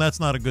something, that's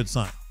not a good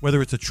sign.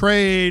 Whether it's a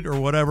trade or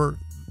whatever,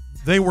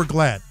 they were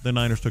glad the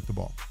Niners took the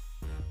ball.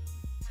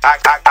 I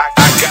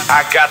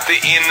got the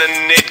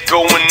internet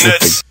going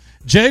nuts.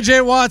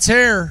 J.J. Watt's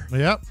hair.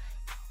 Yep.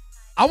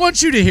 I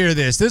want you to hear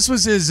this. This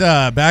was his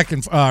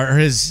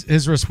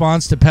his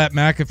response to Pat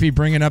McAfee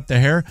bringing up the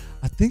hair.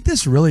 I think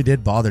this really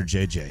did bother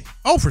J.J.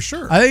 Oh, for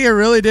sure. I think it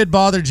really did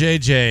bother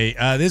J.J.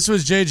 This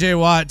was J.J.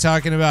 Watt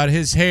talking about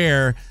his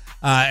hair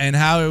and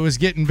how it was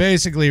getting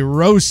basically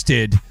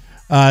roasted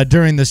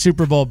during the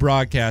Super Bowl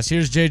broadcast.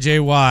 Here's J.J.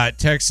 Watt,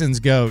 Texans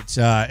GOAT,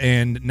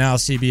 and now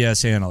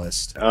CBS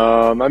analyst.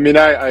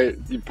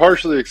 You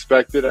partially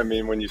expect it.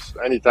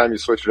 Anytime you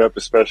switch it up,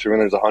 especially when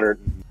there's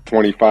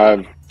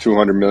 125,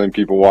 200 million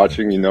people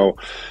watching,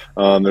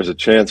 there's a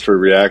chance for a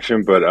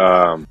reaction. But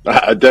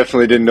I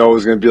definitely didn't know it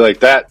was going to be like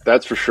that.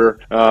 That's for sure.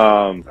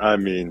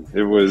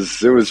 It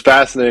was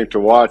fascinating to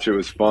watch. It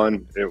was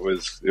fun. It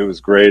was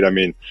great.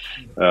 It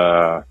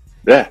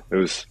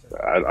was.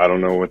 I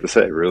don't know what to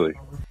say, really.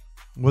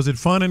 Was it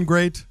fun and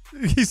great?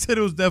 He said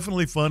it was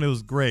definitely fun. It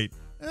was great.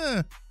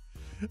 He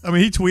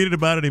tweeted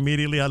about it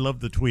immediately. I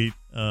loved the tweet.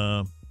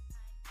 Why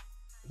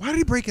did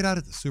he break it out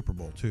at the Super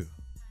Bowl, too?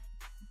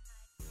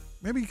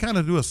 Maybe kind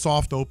of do a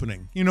soft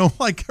opening,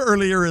 like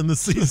earlier in the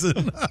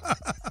season.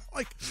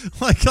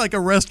 like a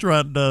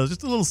restaurant does.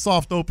 Just a little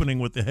soft opening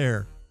with the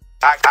hair.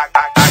 I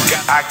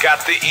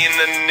got the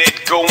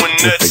internet going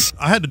nuts.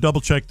 I had to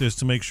double check this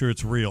to make sure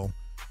it's real.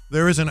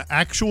 There is an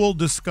actual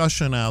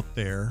discussion out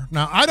there.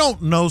 Now, I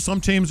don't know.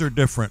 Some teams are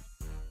different.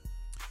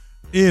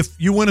 If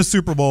you win a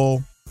Super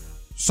Bowl,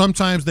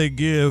 sometimes they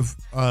give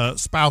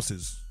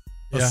spouses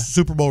a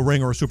Super Bowl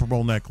ring or a Super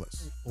Bowl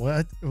necklace.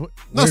 What?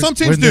 No, some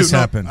teams do. This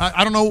happen?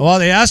 I don't know. Well,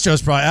 the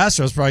Astros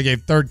probably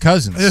gave third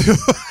cousins.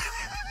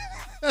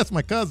 That's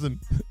my cousin.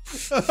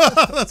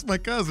 That's my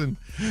cousin.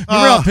 You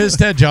remember how pissed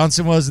Ted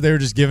Johnson was? They were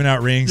just giving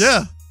out rings.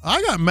 Yeah,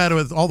 I got mad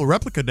with all the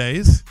replica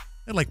days. I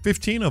had like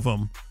 15 of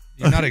them.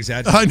 You're not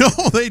exaggerating. I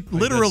know. They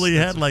literally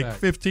had like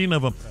 15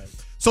 of them. Right.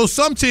 So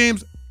some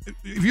teams,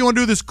 if you want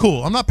to do this,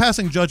 cool. I'm not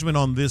passing judgment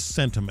on this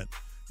sentiment.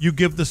 You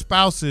give the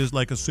spouses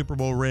like a Super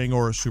Bowl ring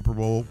or a Super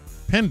Bowl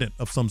pendant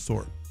of some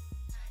sort.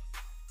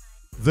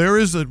 There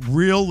is a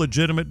real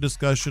legitimate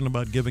discussion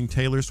about giving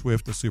Taylor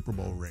Swift a Super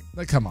Bowl ring.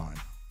 Like, come on.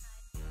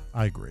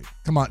 I agree.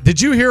 Come on. Did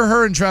you hear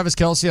her and Travis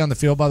Kelce on the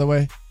field, by the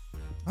way?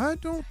 I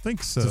don't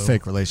think so. It's a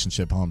fake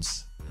relationship,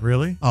 Holmes.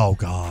 Really? Oh,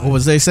 God. What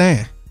was they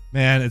saying?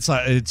 Man, it's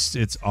like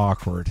it's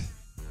awkward.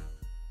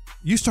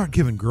 You start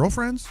giving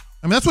girlfriends?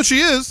 That's what she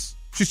is.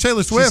 She's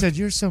Taylor Swift. She said,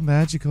 "You're so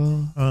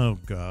magical." Oh,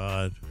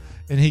 God.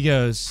 And he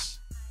goes,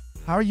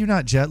 "How are you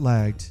not jet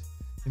lagged?"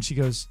 And she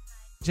goes,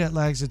 "Jet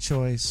lag's a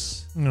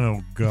choice."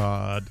 Oh,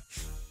 God.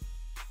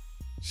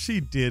 She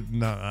did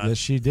not. Yes,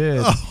 she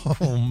did.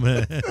 Oh,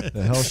 man.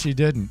 The hell she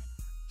didn't.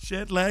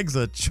 Jet lag's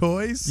a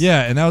choice?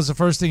 Yeah, and that was the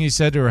first thing he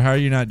said to her. How are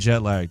you not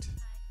jet lagged?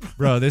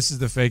 Bro, this is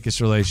the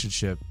fakest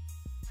relationship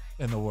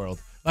in the world.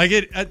 Like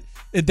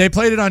they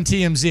played it on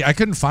TMZ. I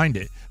couldn't find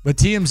it, but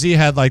TMZ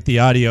had like the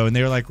audio, and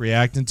they were like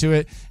reacting to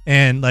it.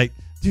 And like,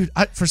 dude,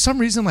 for some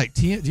reason, like,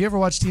 do you ever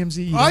watch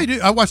TMZ? I do.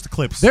 I watch the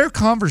clips. Their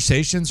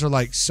conversations are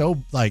like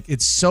so like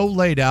it's so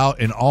laid out,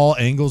 and all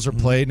angles are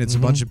played, and it's a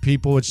bunch of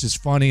people. It's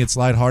just funny. It's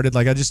lighthearted.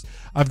 Like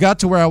I've got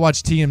to where I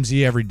watch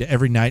TMZ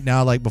every night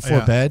now, like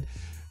before bed.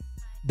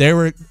 They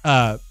were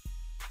the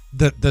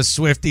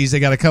Swifties. They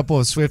got a couple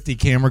of Swiftie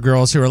camera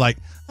girls who are like,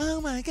 "Oh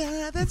my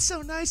God, that's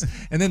so nice."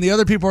 And then the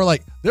other people are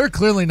like, they're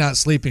clearly not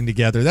sleeping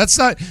together. That's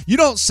not, you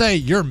don't say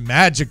you're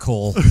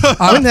magical.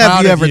 I'm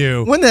proud of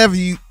you. When have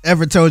you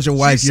ever told your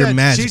wife you're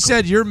magical? She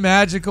said, "You're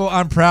magical.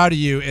 I'm proud of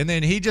you." And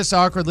then he just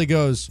awkwardly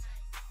goes,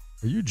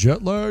 "Are you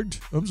jet lagged?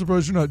 I'm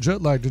surprised you're not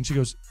jet lagged." And she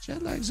goes,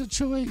 "Jet lag's a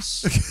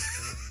choice."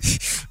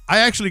 I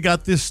actually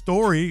got this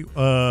story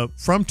from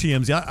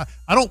TMZ.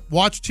 I don't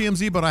watch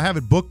TMZ, but I have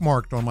it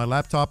bookmarked on my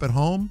laptop at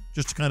home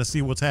just to kind of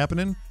see what's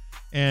happening.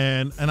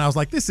 And I was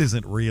like, this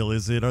isn't real,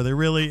 is it? Are they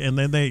really? And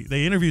then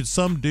they interviewed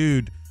some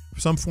dude,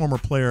 some former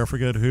player, I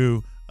forget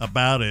who,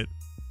 about it.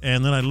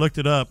 And then I looked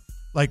it up.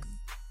 Like,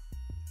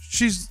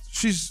 she's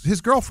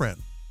his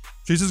girlfriend.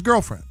 She's his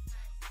girlfriend.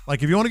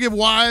 Like, if you want to give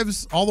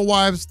wives, all the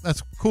wives,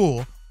 that's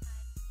cool.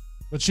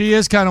 But she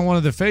is kind of one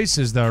of the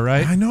faces, though,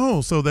 right? I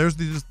know. So there's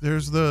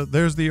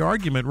the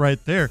argument right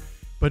there.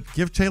 But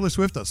give Taylor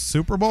Swift a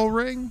Super Bowl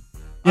ring?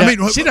 Yeah,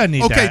 she doesn't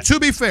need that. Okay, to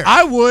be fair,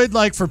 I would,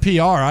 like, for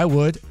PR, I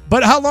would.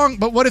 But how long?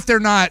 But what if they're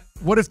not?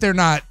 What if they're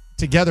not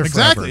together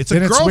exactly. forever? It's a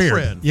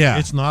girlfriend. Weird. Yeah,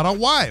 it's not a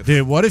wife.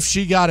 Dude, what if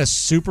she got a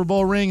Super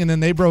Bowl ring and then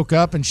they broke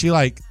up and she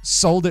like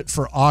sold it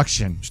for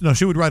auction? No,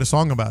 she would write a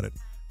song about it.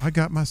 I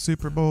got my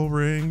Super Bowl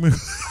ring.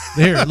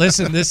 Here,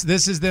 listen.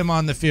 This is them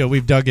on the field.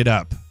 We've dug it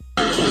up.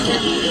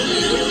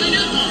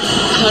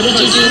 How did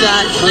you do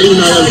that? How do you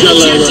not have jet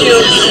lag?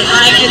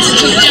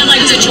 Jet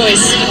lag is a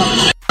choice.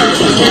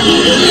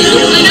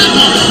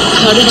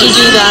 How How did you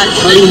do that?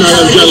 How do you not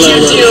have jet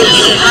lag?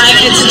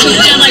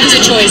 Jet lag is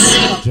a choice.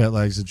 Jet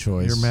lag's a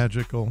choice. You're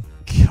magical.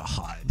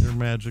 God. You're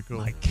magical.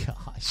 My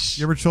gosh.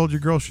 You ever told your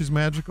girl she's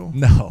magical?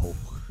 No.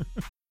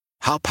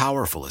 How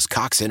powerful is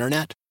Cox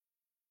Internet?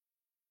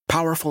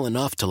 Powerful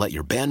enough to let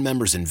your band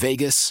members in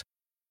Vegas,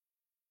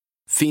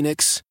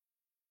 Phoenix,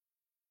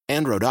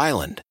 and Rhode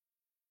Island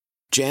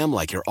jam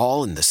like you're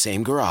all in the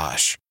same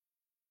garage.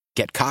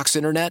 Get Cox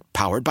Internet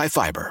powered by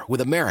fiber with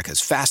America's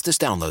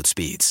fastest download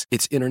speeds.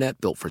 It's internet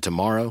built for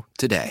tomorrow,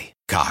 today.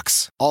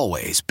 Cox,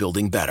 always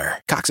building better.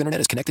 Cox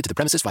Internet is connected to the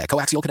premises via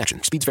coaxial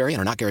connection. Speeds vary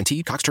and are not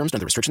guaranteed. Cox terms and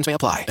other restrictions may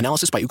apply.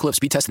 Analysis by Ookla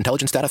Speed Test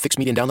Intelligence Data. Fixed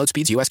median download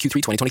speeds. US Q3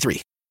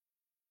 2023.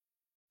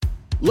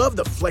 Love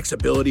the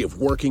flexibility of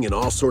working in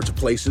all sorts of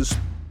places?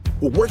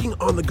 Well, working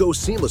on the go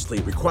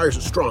seamlessly requires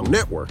a strong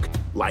network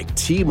like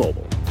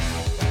T-Mobile.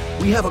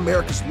 We have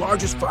America's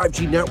largest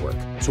 5G network,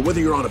 so whether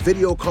you're on a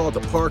video call at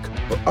the park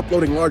or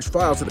uploading large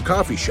files at a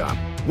coffee shop,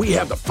 we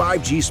have the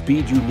 5G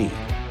speed you need.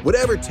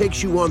 Whatever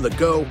takes you on the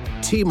go,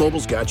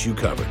 T-Mobile's got you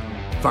covered.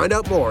 Find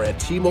out more at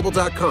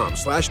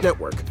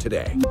T-Mobile.com/network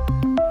today.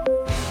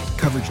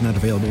 Coverage not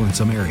available in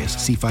some areas.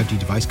 See 5G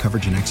device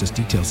coverage and access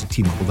details at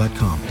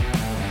T-Mobile.com.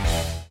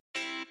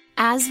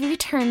 As we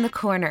turn the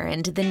corner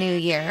into the new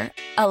year,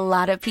 a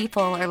lot of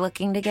people are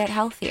looking to get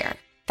healthier.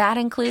 That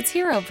includes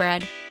Hero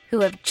Bread,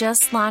 who have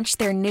just launched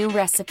their new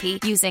recipe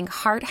using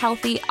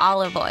heart-healthy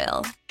olive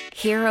oil.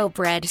 Hero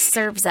Bread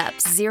serves up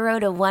 0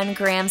 to 1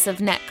 grams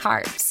of net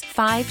carbs,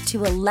 5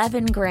 to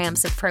 11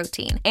 grams of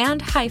protein,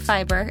 and high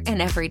fiber in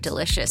every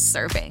delicious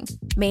serving.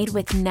 Made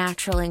with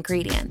natural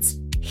ingredients,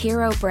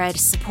 Hero Bread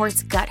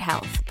supports gut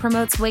health,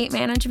 promotes weight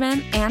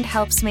management, and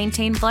helps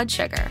maintain blood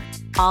sugar.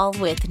 All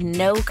with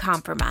no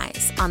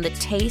compromise on the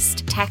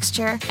taste,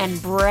 texture, and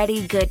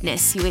bready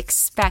goodness you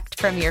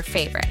expect from your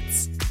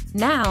favorites.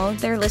 Now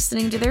they're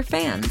listening to their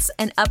fans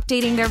and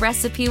updating their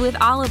recipe with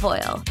olive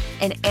oil,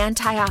 an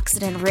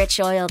antioxidant-rich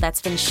oil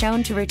that's been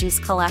shown to reduce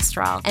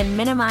cholesterol and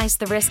minimize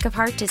the risk of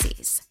heart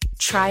disease.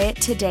 Try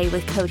it today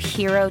with code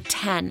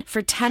HERO10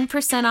 for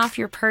 10% off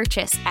your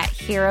purchase at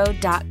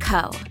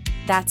hero.co.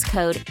 That's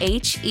code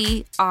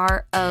HERO10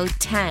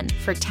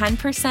 for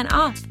 10%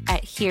 off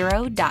at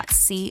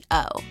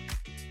hero.co.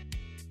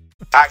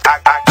 I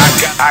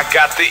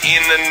got the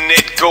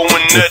internet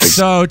going nuts.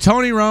 So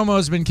Tony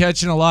Romo's been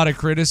catching a lot of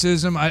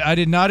criticism. I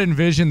did not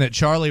envision that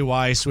Charlie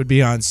Weiss would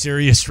be on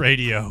Sirius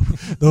Radio,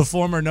 the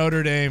former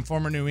Notre Dame,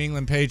 former New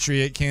England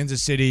Patriot,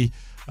 Kansas City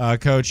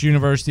coach,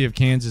 University of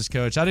Kansas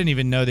coach. I didn't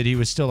even know that he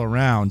was still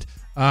around.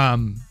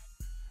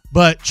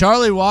 But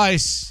Charlie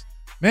Weiss,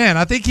 man,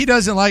 I think he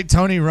doesn't like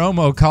Tony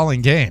Romo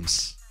calling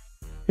games.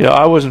 Yeah,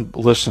 I wasn't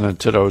listening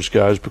to those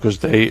guys because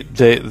they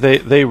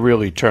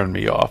really turn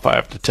me off, I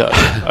have to tell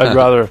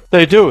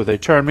you. They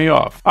turn me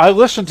off. I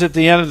listened at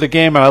the end of the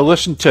game and I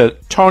listened to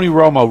Tony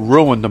Romo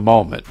ruin the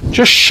moment.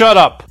 Just shut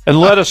up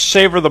and let us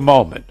savor the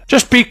moment.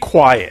 Just be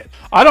quiet.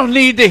 I don't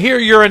need to hear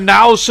your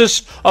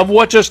analysis of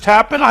what just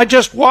happened. I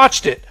just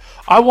watched it.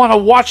 I want to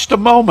watch the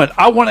moment.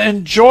 I want to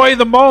enjoy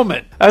the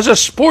moment. As a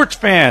sports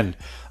fan,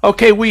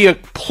 okay,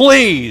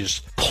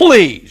 please,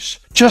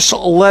 just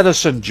let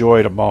us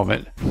enjoy the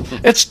moment.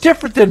 It's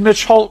different than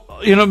Mitch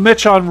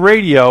on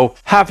radio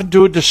having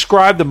to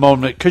describe the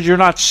moment because you're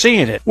not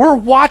seeing it. We're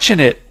watching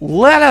it.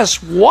 Let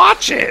us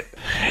watch it.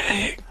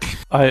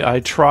 I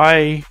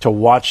try to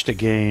watch the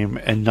game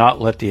and not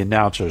let the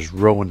announcers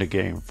ruin the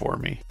game for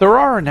me. There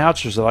are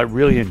announcers that I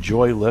really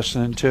enjoy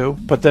listening to,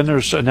 but then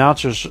there's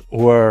announcers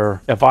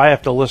where if I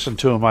have to listen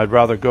to them, I'd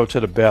rather go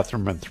to the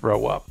bathroom and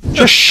throw up.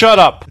 Just shut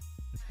up.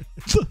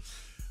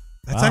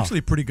 That's actually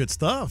pretty good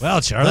stuff.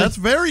 Well, Charlie. That's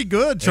very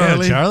good,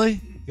 Charlie. Yeah,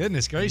 Charlie.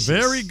 Goodness gracious.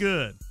 Very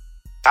good.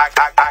 I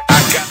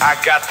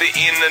got the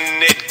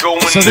internet going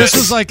nuts. So this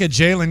was like a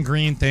Jalen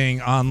Green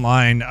thing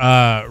online.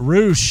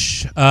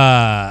 Roosh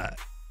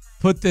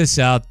put this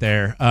out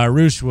there.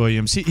 Roosh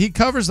Williams. He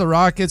covers the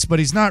Rockets, but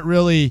he's not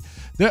really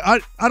 – I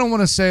don't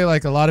want to say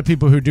like a lot of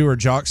people who do are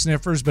jock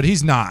sniffers, but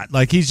he's not.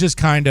 Like he's just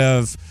kind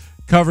of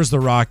covers the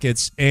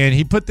Rockets. And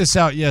he put this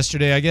out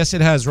yesterday. I guess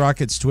it has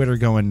Rockets Twitter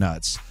going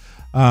nuts.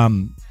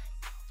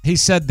 He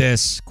said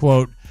this,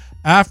 quote,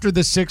 after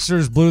the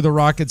Sixers blew the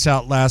Rockets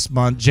out last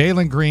month,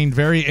 Jalen Green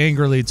very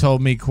angrily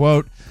told me,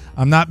 quote,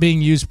 I'm not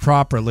being used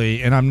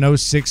properly and I'm no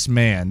sixth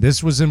man.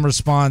 This was in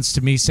response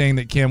to me saying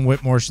that Cam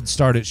Whitmore should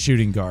start at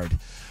shooting guard.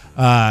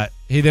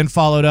 He then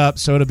followed up,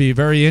 so it'll be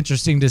very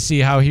interesting to see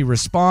how he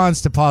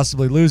responds to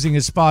possibly losing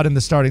his spot in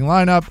the starting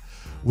lineup.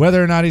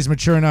 Whether or not he's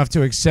mature enough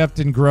to accept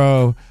and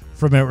grow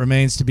from it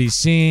remains to be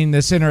seen.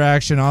 This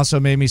interaction also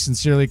made me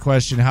sincerely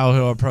question how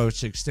he'll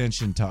approach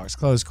extension talks,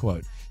 close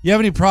quote. You have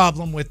any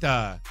problem with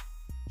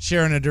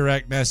sharing a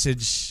direct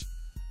message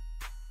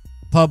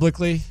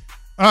publicly?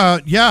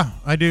 Yeah,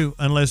 I do,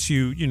 unless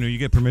you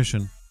get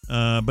permission.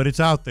 But it's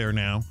out there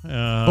now.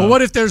 But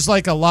what if there's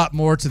like a lot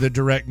more to the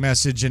direct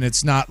message and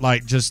it's not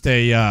like just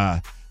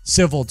a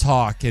civil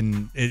talk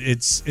and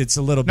it's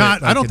a little bit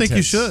I don't intense. think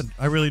you should.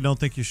 I really don't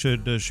think you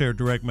should share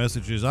direct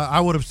messages. I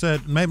would have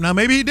said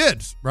maybe he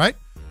did, right?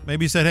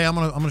 Maybe he said, hey, I'm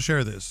gonna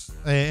share this,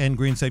 and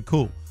Green said,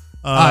 cool.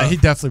 He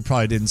definitely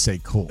probably didn't say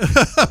cool.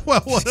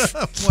 Well,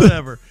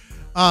 whatever.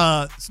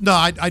 No,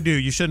 I do.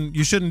 You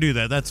shouldn't do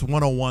that. That's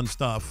 101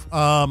 stuff.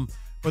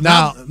 But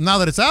now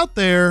that it's out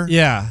there,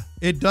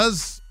 it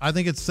does. I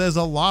think it says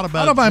a lot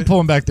about. I don't mind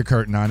pulling back the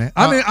curtain on it.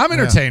 I mean, I'm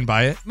entertained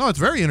by it. No, it's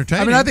very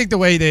entertaining. I mean, I think the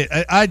way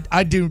that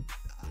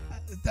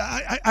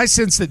I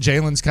sense that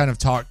Jalen's kind of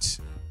talked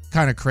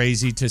kind of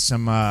crazy to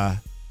some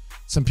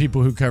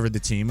people who covered the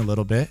team a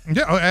little bit.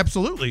 Yeah,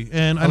 absolutely,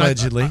 and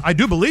allegedly, I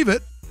do believe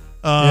it.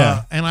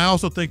 And I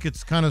also think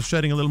it's kind of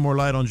shedding a little more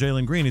light on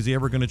Jalen Green. Is he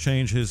ever going to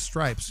change his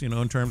stripes?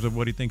 In terms of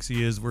what he thinks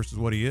he is versus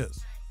what he is.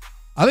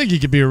 I think he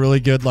could be a really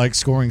good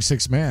scoring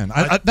six man.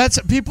 That's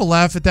people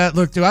laugh at that.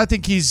 Look, do I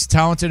think he's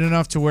talented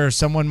enough to where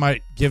someone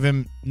might give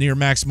him near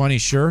max money?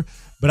 Sure,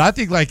 but I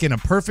think in a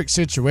perfect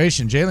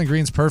situation, Jalen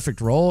Green's perfect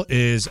role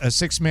is a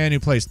six man who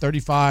plays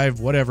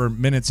 35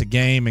 minutes a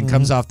game and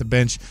comes off the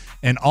bench,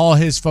 and all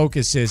his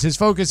focus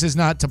is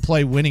not to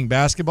play winning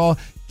basketball.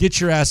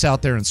 Get your ass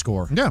out there and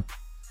score. Yeah.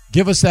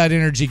 Give us that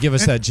energy. Give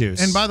us that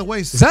juice. And by the way,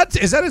 is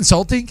that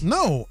insulting?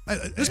 No.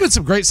 There's been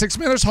some great six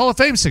men. There's Hall of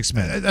Fame six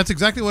men. That's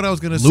exactly what I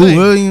was going to say. Lou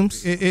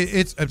Williams.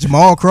 It's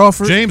Jamal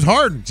Crawford. James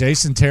Harden.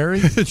 Jason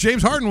Terry.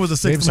 James Harden was a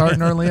sixth man. James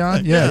Harden early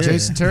on. Yeah.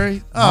 Jason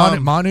Terry.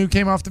 Manu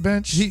came off the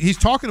bench. He's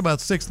talking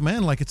about sixth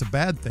man like it's a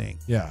bad thing.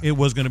 Yeah. It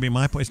was going to be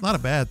my point. It's not a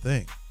bad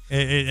thing.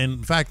 And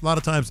in fact, a lot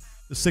of times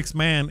the sixth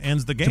man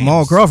ends the game.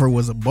 Jamal Crawford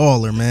was a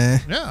baller,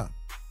 man. Yeah.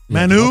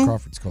 Yeah, Manu.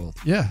 Crawford's cold.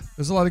 Yeah,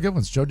 there's a lot of good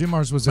ones. Joe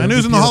Dumars was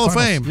Manu's in the Hall of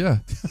Fame. Yeah.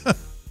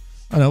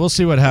 I know. We'll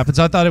see what happens.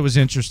 I thought it was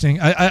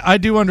interesting. I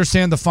do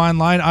understand the fine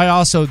line. I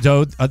also,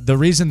 the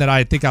reason that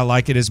I think I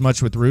like it as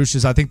much with Roosh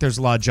is I think there's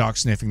a lot of jock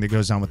sniffing that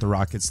goes on with the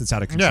Rockets that's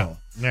out of control.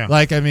 Yeah.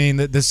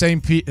 The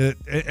same people,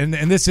 and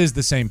this is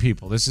the same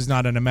people. This is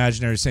not an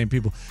imaginary same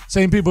people.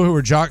 Same people who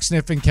were jock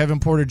sniffing Kevin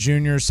Porter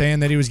Jr.,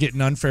 saying that he was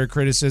getting unfair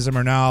criticism,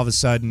 are now all of a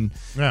sudden,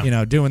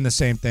 doing the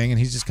same thing. And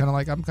he's just kind of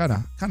I'm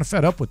kind of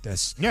fed up with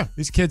this. Yeah.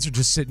 These kids are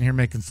just sitting here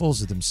making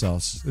fools of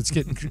themselves. It's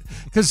getting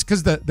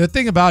because the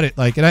thing about it,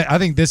 and I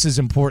think this is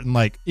important.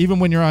 Even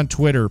when you're on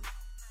Twitter,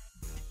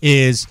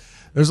 is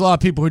there's a lot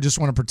of people who just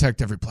want to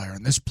protect every player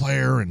and this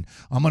player, and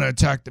I'm going to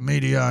attack the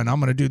media, and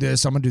I'm going to do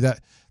this, I'm going to do that.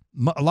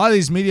 A lot of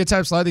these media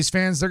types, a lot of these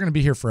fans, they're going to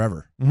be here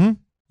forever. Mm-hmm.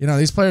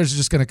 These players are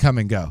just going to come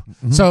and go.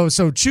 Mm-hmm.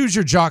 So choose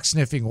your jock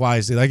sniffing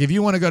wisely. If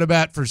you want to go to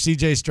bat for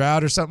C.J.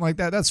 Stroud or something like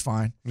that, that's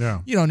fine.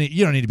 Yeah. You don't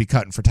need to be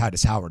cutting for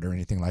Titus Howard or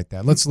anything like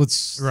that. Let's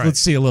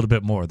see a little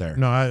bit more there.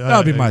 No, that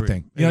would be my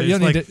thing.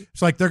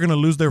 It's like they're going to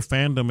lose their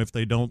fandom if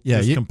they don't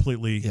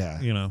completely.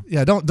 Yeah.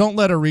 Yeah. Don't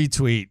let a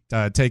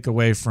retweet take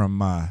away from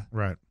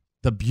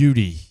the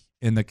beauty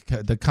and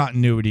the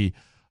continuity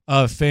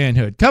of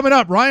fanhood. Coming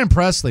up, Ryan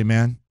Presley,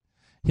 man,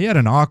 he had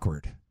an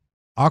awkward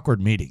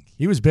meeting.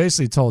 He was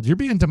basically told, you're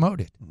being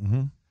demoted.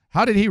 Mm-hmm.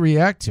 How did he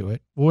react to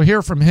it? We'll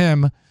hear from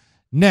him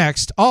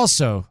next.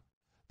 Also,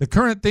 the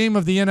current theme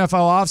of the NFL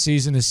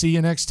offseason is see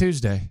you next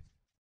Tuesday.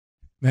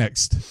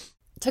 Next.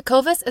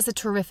 Tecovas is a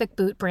terrific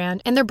boot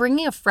brand, and they're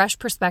bringing a fresh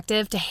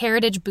perspective to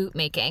heritage boot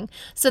making.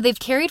 So they've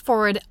carried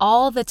forward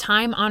all the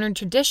time-honored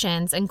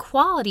traditions and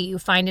quality you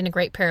find in a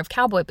great pair of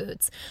cowboy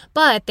boots,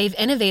 but they've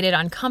innovated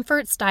on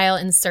comfort, style,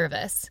 and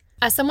service.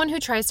 As someone who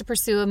tries to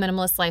pursue a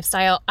minimalist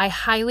lifestyle, I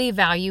highly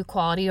value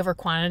quality over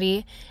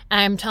quantity, and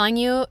I'm telling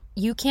you,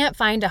 you can't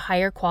find a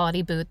higher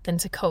quality boot than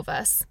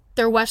Tecovas.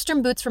 Their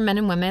Western boots for men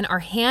and women are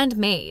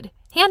handmade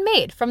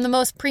from the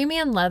most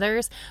premium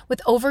leathers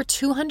with over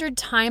 200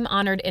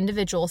 time-honored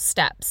individual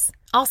steps.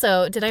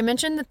 Also, did I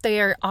mention that they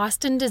are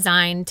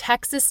Austin-designed,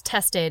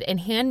 Texas-tested,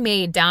 and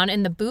handmade down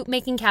in the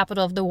boot-making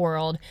capital of the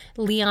world,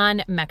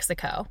 Leon,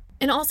 Mexico.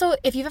 And also,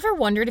 if you've ever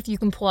wondered if you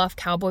can pull off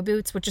cowboy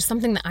boots, which is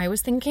something that I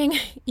was thinking,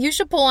 you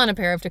should pull on a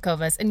pair of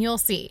Tecovas and you'll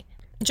see.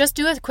 Just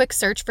do a quick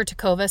search for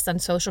Tecovas on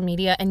social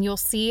media and you'll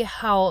see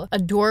how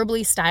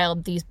adorably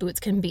styled these boots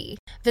can be.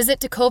 Visit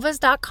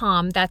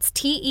tecovas.com, that's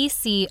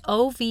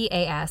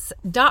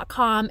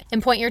TECOVAS.com,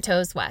 and point your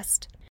toes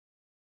west.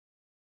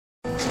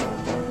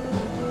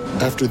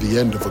 After the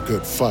end of a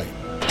good fight,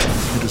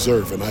 you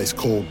deserve an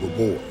ice-cold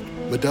reward.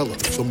 Modelo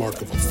is the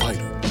mark of a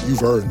fighter.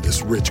 You've earned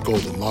this rich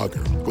golden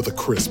lager with a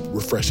crisp,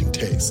 refreshing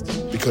taste.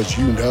 Because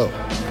you know,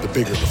 the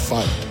bigger the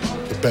fight,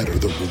 the better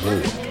the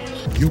reward.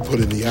 You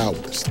put in the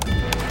hours,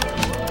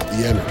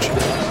 the energy,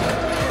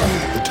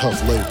 the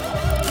tough labor.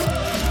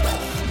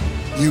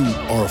 You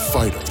are a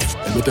fighter,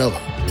 and Modelo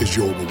is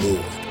your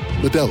reward.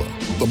 Modelo,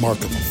 the mark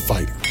of a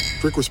fighter.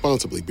 Drink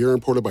responsibly. Beer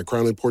imported by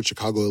Crown Imports,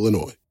 Chicago,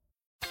 Illinois.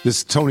 This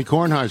is Tony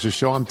Kornheiser's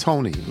show. I'm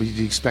Tony.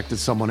 You expected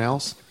someone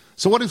else?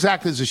 So what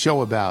exactly is the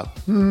show about?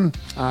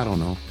 I don't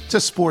know. It's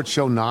a sports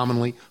show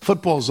nominally.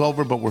 Football's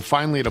over, but we're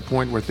finally at a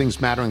point where things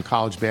matter in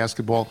college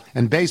basketball,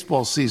 and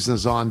baseball season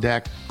is on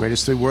deck.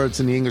 Greatest three words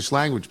in the English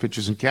language,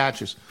 pitchers and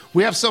catchers.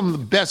 We have some of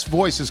the best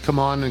voices come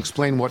on and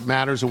explain what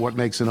matters or what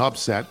makes an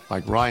upset,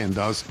 like Ryan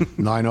does,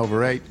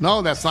 9/8.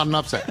 No, that's not an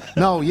upset.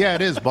 No, yeah,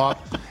 it is, Bob.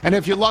 And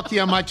if you're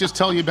lucky, I might just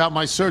tell you about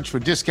my search for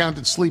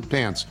discounted sleep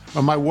pants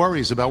or my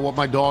worries about what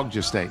my dog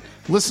just ate.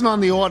 Listen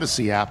on the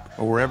Odyssey app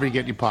or wherever you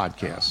get your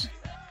podcasts.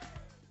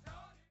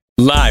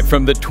 Live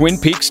from the Twin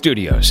Peaks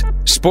studios,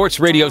 Sports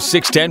Radio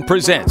 610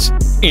 presents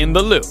In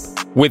the Loop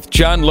with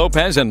John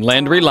Lopez and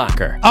Landry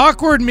Locker.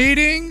 Awkward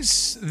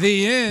meetings,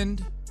 the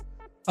end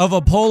of a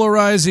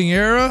polarizing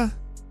era,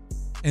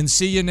 and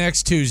see you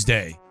next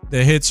Tuesday.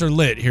 The hits are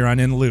lit here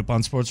on In the Loop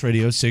on Sports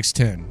Radio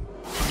 610.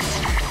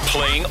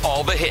 Playing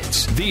all the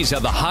hits. These are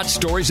the hot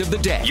stories of the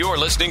day. You're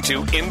listening to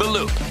In the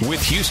Loop with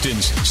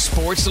Houston's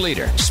sports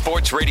leader,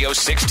 Sports Radio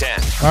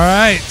 610. All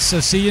right, so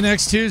see you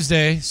next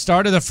Tuesday.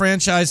 Start of the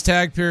franchise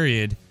tag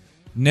period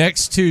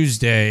next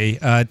Tuesday.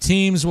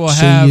 Teams will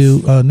have see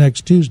you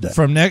next Tuesday.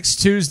 From next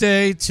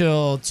Tuesday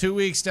till 2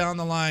 weeks down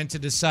the line to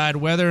decide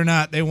whether or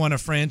not they want to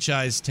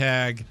franchise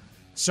tag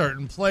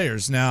certain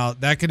players. Now,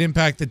 that could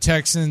impact the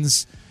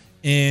Texans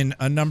in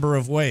a number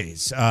of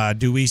ways.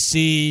 Do we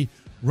see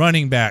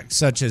running backs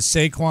such as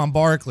Saquon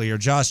Barkley or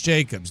Josh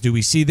Jacobs? Do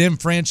we see them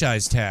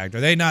franchise tagged? Are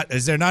they not?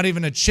 Is there not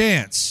even a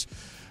chance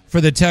for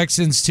the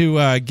Texans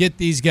to get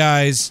these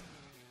guys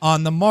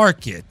on the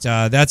market?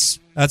 That's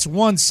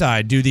one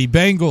side. Do the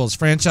Bengals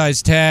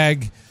franchise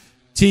tag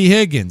T.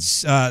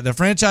 Higgins? The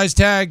franchise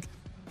tag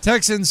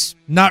Texans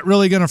not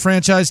really going to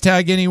franchise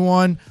tag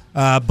anyone,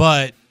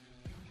 but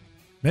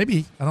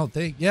maybe. I don't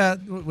think. Yeah,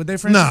 would they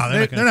franchise?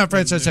 No, they're not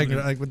franchise tagging.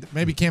 Like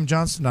maybe Cam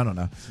Johnson. I don't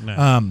know.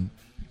 No.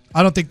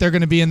 I don't think they're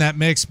going to be in that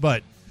mix,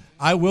 but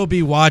I will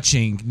be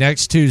watching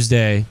next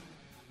Tuesday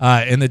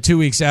and the 2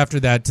 weeks after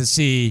that to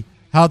see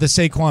how the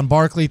Saquon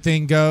Barkley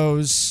thing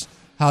goes,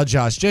 how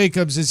Josh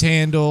Jacobs is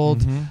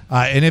handled,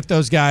 and if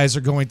those guys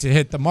are going to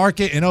hit the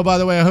market. And, oh, by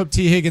the way, I hope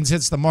T. Higgins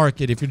hits the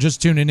market if you're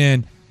just tuning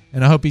in,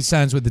 and I hope he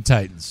signs with the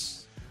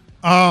Titans.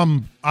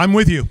 I'm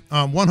with you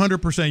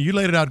 100%. You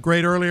laid it out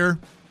great earlier,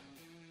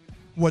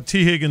 what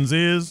T. Higgins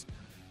is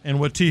and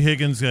what T.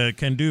 Higgins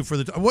can do for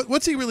the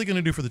what's he really going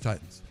to do for the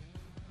Titans?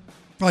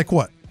 Like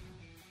what?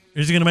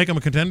 Is he going to make him a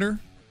contender?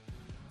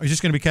 Or is he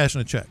just going to be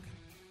cashing a check?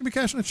 He's going to be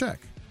cashing a check.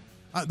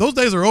 Those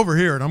days are over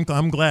here, and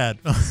I'm glad.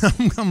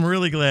 I'm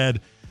really glad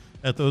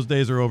that those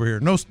days are over here.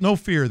 No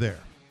fear there.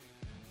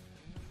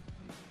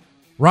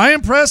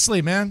 Ryan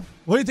Presley, man.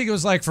 What do you think it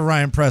was like for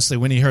Ryan Presley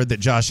when he heard that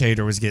Josh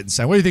Hader was getting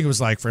signed? What do you think it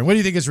was like for him? What do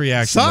you think his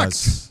reaction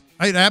was?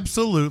 It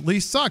absolutely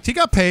sucked. He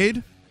got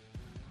paid,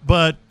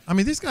 but I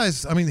mean, these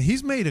guys,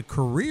 he's made a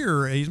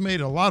career. He's made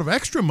a lot of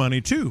extra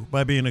money, too,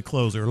 by being a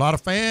closer. A lot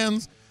of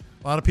fans,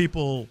 a lot of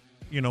people,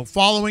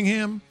 following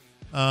him,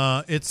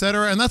 et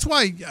cetera. And that's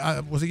why,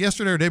 was it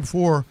yesterday or the day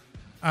before,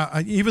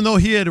 even though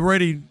he had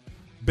already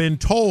been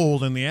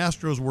told and the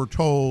Astros were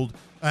told,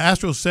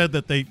 Astros said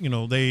that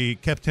they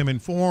kept him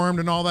informed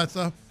and all that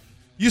stuff,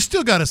 you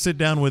still got to sit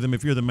down with him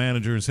if you're the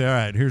manager and say, all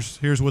right,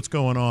 here's what's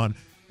going on.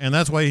 And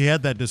that's why he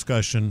had that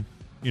discussion,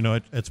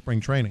 at spring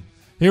training.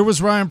 Here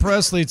was Ryan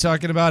Presley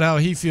talking about how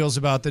he feels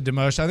about the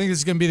demotion. I think this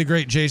is going to be the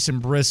great Jason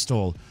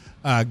Bristol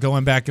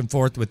going back and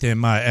forth with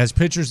him as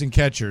pitchers and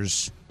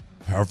catchers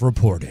have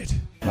reported.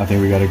 I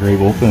think we got a great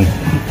bullpen,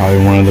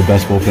 probably one of the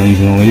best bullpens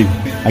in the league.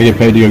 I get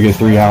paid to go get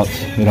 3 outs.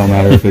 It don't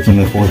matter if it's in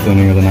the 4th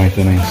inning or the 9th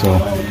inning. So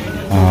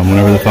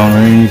whenever the phone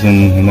rings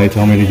and they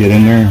tell me to get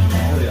in there,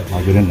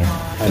 I'll get in there.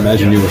 I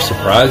imagine you were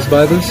surprised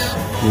by this.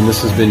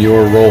 This has been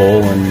your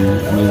role,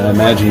 and I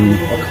imagine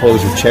a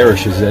closer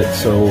cherishes it.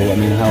 So,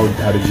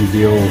 how did you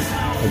deal,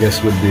 I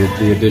guess, with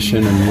the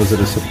addition, and was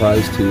it a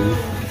surprise to you?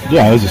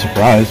 Yeah, it was a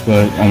surprise,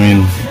 but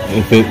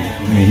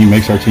he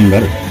makes our team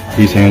better.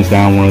 He's hands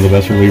down one of the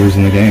best relievers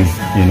in the game.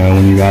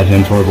 When you add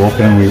him to our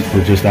bullpen,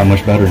 we're just that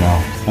much better now.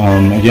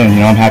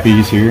 Again, I'm happy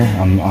he's here.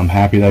 I'm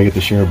happy that I get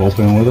to share a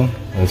bullpen with him.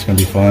 It's going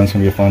to be fun. It's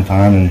going to be a fun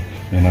time,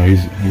 and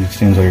he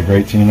seems like a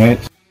great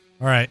teammate.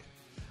 All right,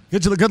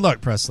 good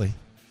luck, Presley.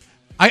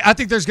 I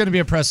think there's going to be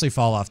a Presley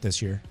fall off this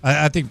year.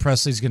 I think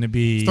Presley's going to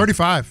be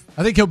 35.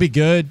 I think he'll be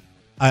good.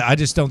 I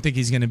just don't think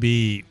he's going to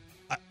be.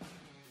 I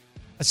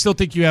still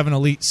think you have an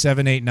elite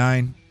 7, 8,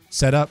 9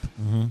 setup.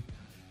 Mm-hmm.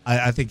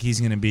 I think he's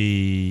going to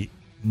be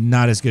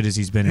not as good as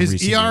he's been in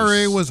recent years.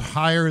 His ERA was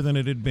higher than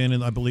it had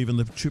been, I believe, in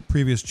the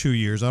previous 2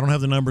 years. I don't have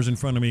the numbers in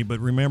front of me,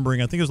 but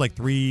remembering, I think it was like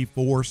 3,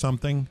 4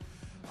 something.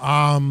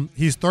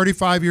 He's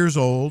 35 years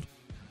old,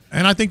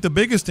 and I think the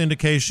biggest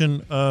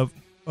indication of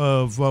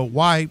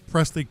why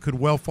Presley could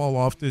well fall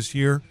off this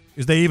year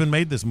is they even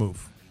made this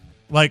move.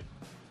 Like,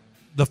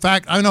 the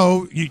fact, I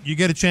know you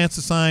get a chance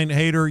to sign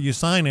Hader, you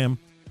sign him,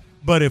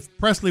 but if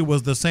Presley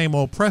was the same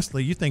old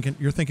Presley,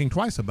 you're thinking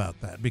twice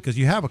about that because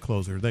you have a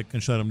closer that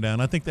can shut him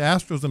down. I think the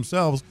Astros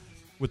themselves,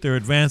 with their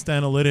advanced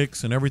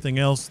analytics and everything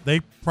else, they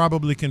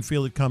probably can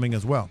feel it coming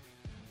as well.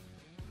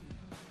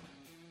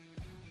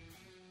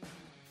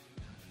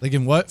 They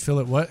can what? Feel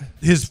it what?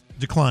 His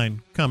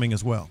decline coming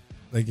as well.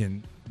 They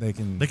can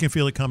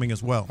feel it coming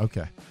as well.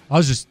 Okay. I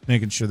was just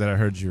making sure that I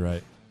heard you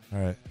right. All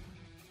right.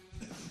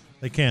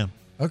 They can.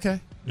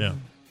 Okay. Yeah.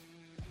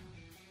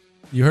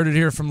 You heard it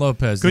here from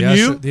Lopez. Couldn't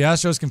you? The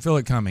Astros can feel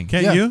it coming.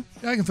 Can't you?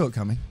 Yeah, I can feel it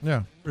coming.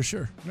 Yeah. For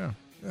sure. Yeah.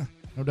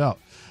 No doubt.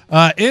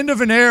 End of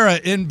an era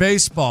in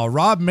baseball.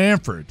 Rob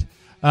Manfred,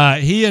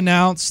 he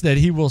announced that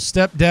he will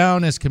step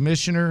down as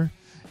commissioner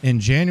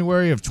in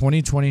January of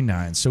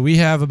 2029. So we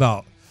have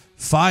about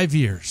 5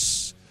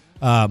 years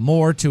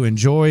more to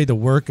enjoy the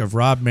work of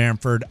Rob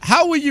Manfred.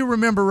 How will you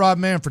remember Rob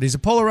Manfred? He's a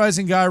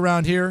polarizing guy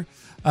around here.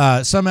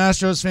 Some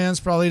Astros fans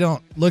probably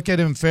don't look at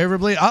him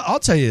favorably. I'll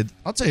tell you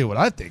what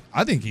I think.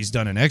 I think he's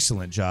done an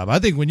excellent job. I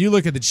think when you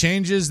look at the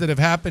changes that have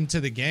happened to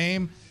the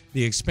game,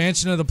 the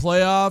expansion of the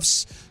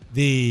playoffs,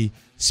 the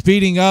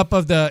speeding up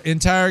of the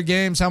entire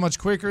games, how much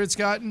quicker it's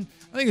gotten.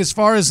 I think as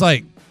far as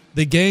like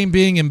the game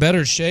being in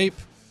better shape,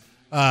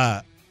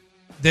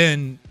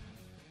 than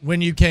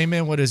when you came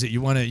in. What is it?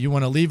 You want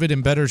to leave it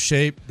in better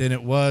shape than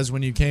it was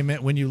when you came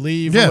in, when you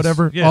leave, or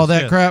whatever, all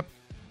that crap.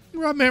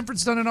 Rob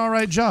Manfred's done an all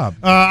right job.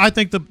 I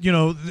think there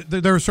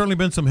have certainly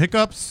been some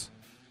hiccups.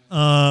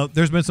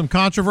 There's been some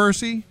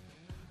controversy.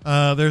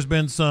 There's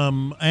been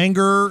some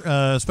anger,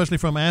 especially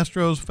from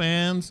Astros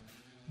fans.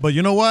 But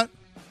you know what?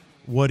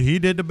 What he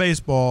did to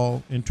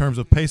baseball in terms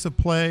of pace of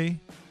play,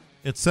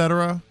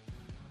 etc.,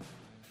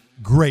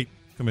 great,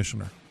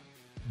 Commissioner.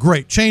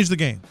 Great. Changed the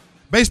game.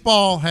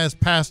 Baseball has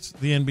passed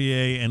the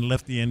NBA and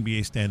left the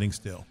NBA standing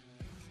still.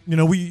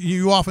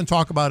 You often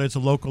talk about it's a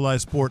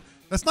localized sport.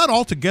 That's not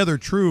altogether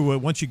true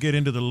once you get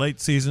into the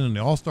late season and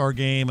the All-Star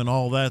game and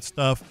all that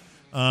stuff.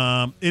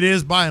 It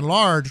is by and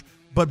large,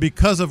 but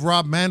because of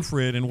Rob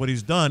Manfred and what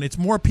he's done, it's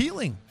more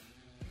appealing.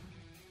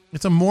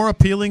 It's a more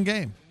appealing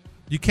game.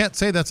 You can't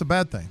say that's a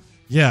bad thing.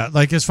 Yeah,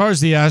 like as far as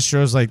the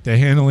Astros, like the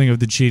handling of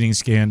the cheating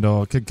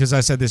scandal, because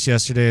I said this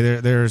yesterday,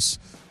 there's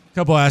a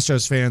couple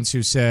Astros fans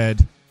who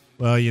said,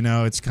 well,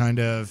 it's kind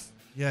of,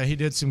 he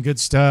did some good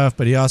stuff,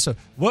 but he also,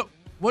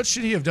 what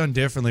should he have done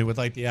differently with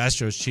like the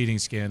Astros cheating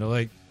scandal?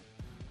 Like,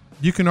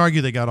 you can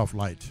argue they got off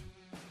light.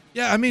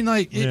 Yeah, I mean,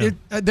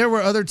 there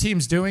were other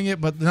teams doing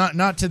it, but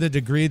not to the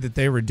degree that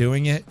they were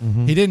doing it.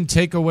 Mm-hmm. He didn't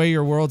take away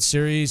your World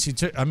Series.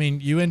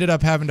 You ended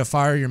up having to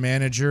fire your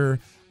manager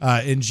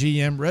in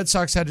GM. Red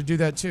Sox had to do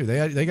that too.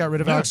 They got rid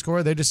of Alex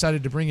Cora. They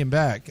decided to bring him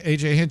back.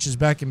 AJ Hinch is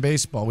back in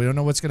baseball. We don't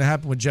know what's going to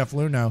happen with Jeff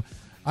Luhnow.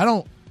 I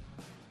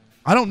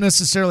don't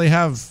necessarily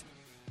have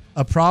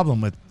a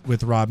problem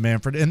with Rob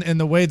Manfred and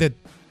the way that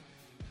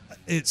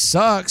it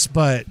sucks,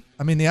 but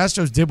I mean the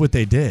Astros did what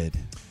they did.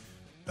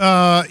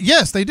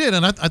 Yes, they did,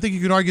 and I think you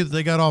could argue that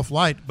they got off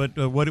light. But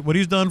what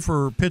he's done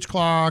for pitch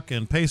clock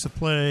and pace of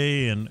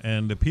play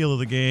and appeal of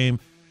the game,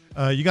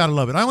 you got to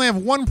love it. I only have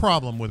one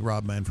problem with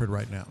Rob Manfred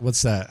right now.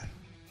 What's that?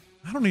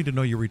 I don't need to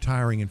know you're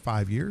retiring in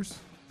 5 years.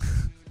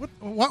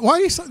 Why are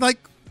you like?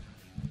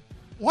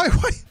 Why?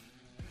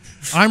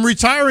 I'm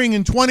retiring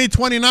in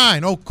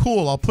 2029. Oh,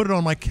 cool! I'll put it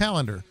on my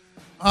calendar.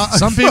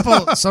 Some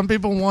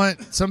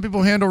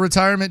people handle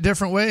retirement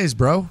different ways,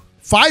 bro.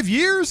 5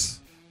 years.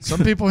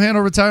 Some people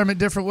handle retirement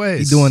different ways.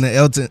 He's doing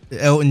the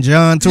Elton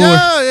John tour.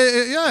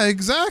 Yeah,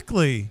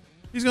 exactly.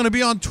 He's going to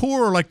be on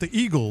tour like the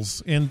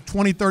Eagles in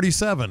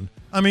 2037.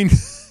 I mean,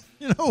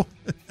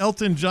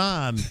 Elton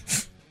John.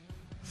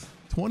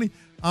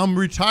 I'm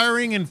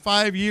retiring in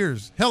 5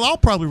 years. Hell, I'll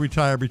probably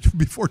retire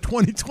before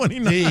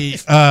 2029.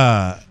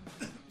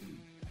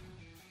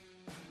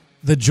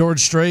 The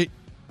George Strait.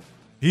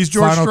 He's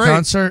George final Strait.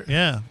 Concert.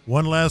 Yeah,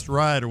 one last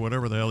ride or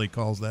whatever the hell he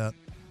calls that.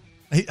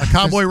 A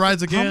cowboy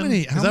rides again.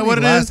 Is that what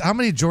it is? How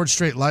many George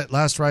Strait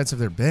last rides have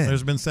there been?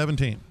 There's been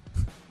 17.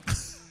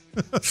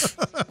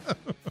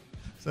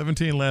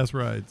 17 last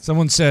rides.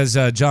 Someone says,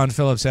 John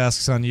Phillips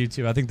asks on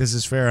YouTube, I think this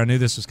is fair. I knew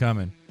this was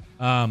coming.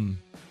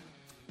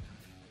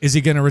 Is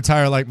he going to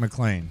retire like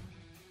McClain?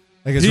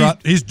 Like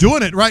he's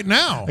doing it right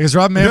now. Is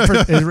Rob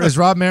Manfred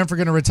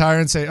going to retire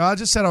and say, I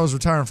just said I was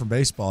retiring from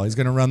baseball? He's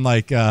going to run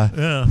like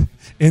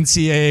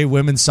NCAA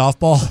women's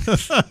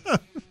softball.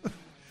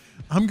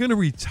 I'm going to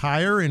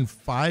retire in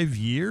 5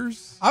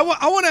 years. I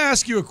want to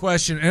ask you a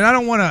question, and I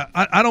don't want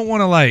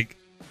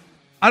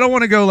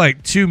to go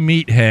like too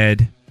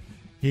meathead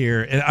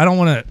here, and I don't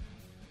want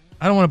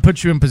to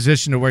put you in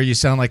position to where you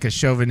sound like a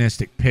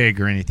chauvinistic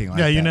pig or anything like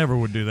that. Yeah, you never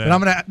would do that.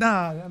 But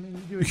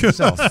you do it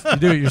yourself. You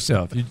do it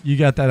yourself. You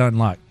got that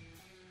unlocked.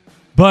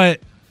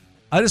 But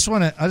I just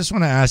want to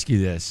ask you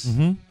this.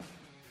 Mm-hmm.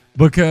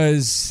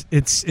 Because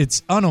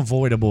it's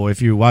unavoidable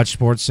if you watch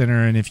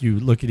SportsCenter and if you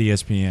look at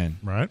ESPN.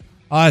 Right.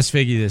 I'll ask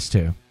Figgy this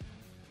too.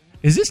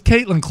 Is this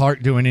Caitlin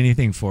Clark doing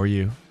anything for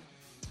you?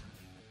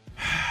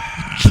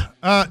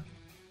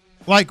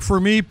 Like for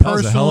me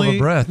personally, that was a hell of a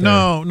breath there.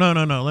 No.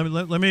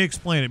 Let me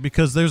explain it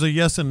because there's a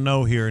yes and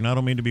no here, and I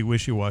don't mean to be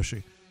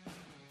wishy-washy.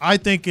 I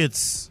think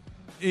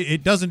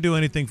it doesn't do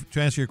anything to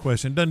answer your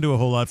question. It doesn't do a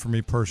whole lot for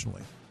me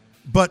personally,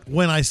 but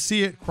when I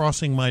see it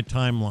crossing my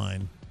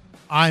timeline,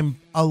 I'm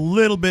a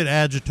little bit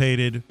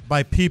agitated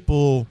by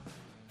people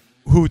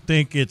who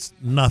think it's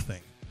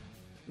nothing.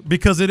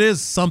 Because it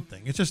is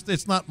something.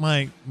 It's not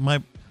my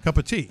cup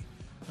of tea.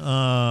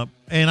 And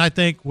I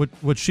think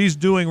what she's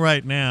doing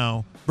right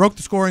now broke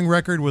the scoring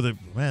record with it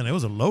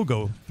was a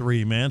logo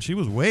 3, man. She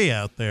was way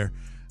out there.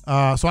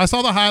 So I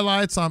saw the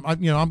highlights.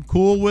 I'm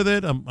cool with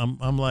it.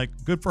 I'm like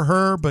good for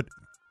her, but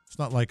it's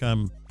not like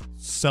I'm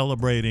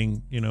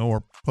celebrating,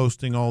 or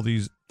posting all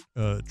these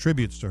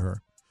tributes to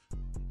her.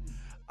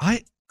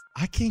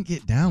 I can't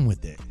get down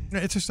with it.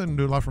 It just doesn't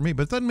do a lot for me,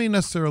 but it doesn't mean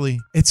necessarily.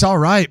 It's all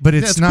right, but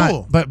it's not.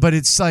 Cool. But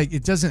it's like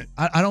it doesn't.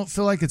 I don't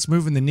feel like it's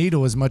moving the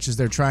needle as much as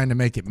they're trying to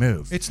make it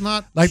move. It's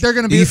not like they're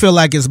going to be. Do you feel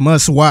like it's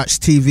must-watch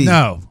TV?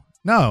 No.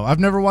 I've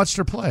never watched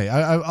her play.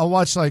 I'll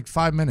watch like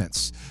 5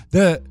 minutes.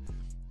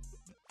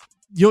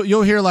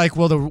 You'll hear like,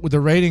 well, the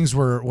ratings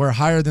were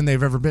higher than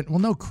they've ever been. Well,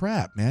 no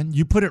crap, man.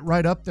 You put it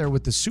right up there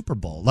with the Super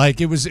Bowl.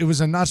 Like it was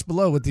a notch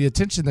below with the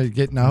attention they're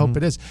getting. I hope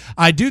it is.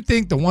 I do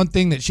think the one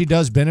thing that she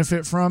does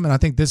benefit from, and I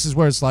think this is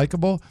where it's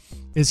likable,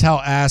 is how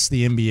ass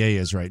the NBA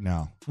is right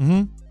now.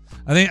 Mm-hmm.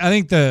 I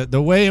think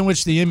the way in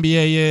which the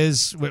NBA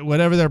is,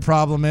 whatever their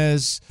problem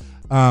is,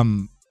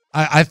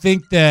 I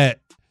think that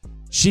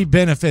she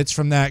benefits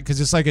from that because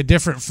it's like a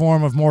different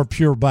form of more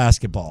pure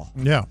basketball.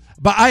 Yeah.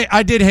 But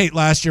I did hate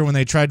last year when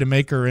they tried to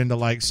make her into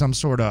like some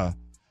sort of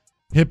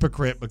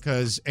hypocrite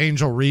because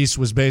Angel Reese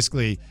was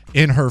basically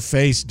in her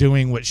face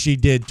doing what she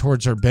did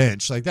towards her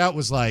bench. Like that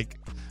was like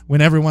when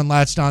everyone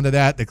latched onto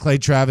that, the Clay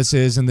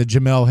Travises and the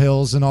Jamel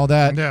Hills and all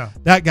that. Yeah.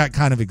 That got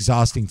kind of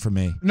exhausting for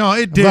me. No,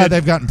 it I'm did. glad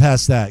they've gotten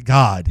past that.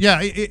 God. Yeah,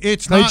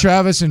 it's Clay not.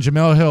 Travis and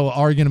Jamel Hill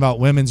arguing about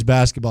women's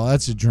basketball.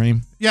 That's a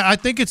dream. Yeah, I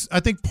think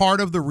part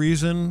of the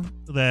reason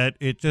that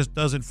it just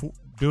doesn't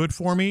do it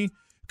for me,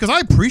 because I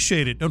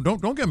appreciate it.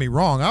 Don't get me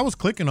wrong. I was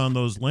clicking on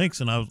those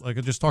links, and I was like,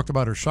 I just talked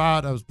about her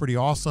shot. That was pretty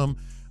awesome.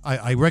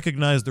 I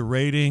recognize the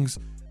ratings.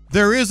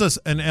 There is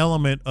an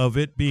element of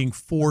it being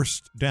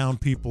forced down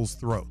people's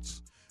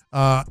throats,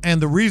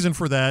 and the reason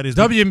for that is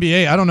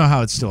WNBA. I don't know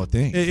how it's still a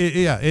thing.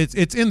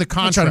 It's in the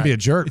contract. I'm trying to be a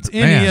jerk. It's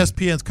in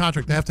ESPN's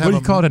contract. They have to have. What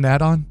do you call it? An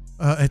add-on?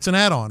 It's an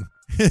add-on.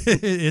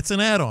 It's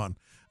an add-on.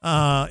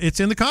 It's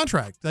in the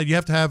contract that you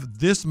have to have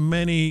this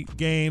many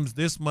games,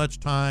 this much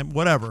time,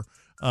 whatever,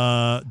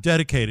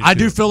 dedicated. I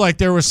do feel like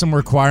there was some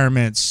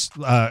requirements.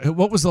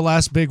 What was the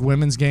last big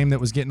women's game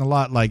that was getting a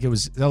lot? Like it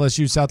was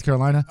LSU, South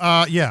Carolina.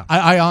 Yeah.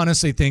 I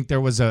honestly think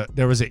there was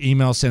an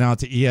email sent out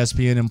to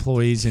ESPN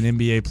employees and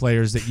NBA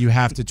players that you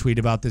have to tweet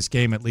about this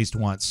game at least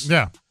once.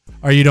 Yeah.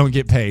 Or you don't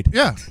get paid.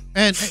 Yeah,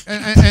 and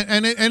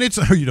it's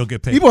or you don't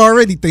get paid. People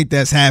already think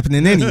that's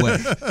happening anyway.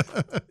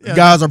 Yeah.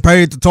 Guys are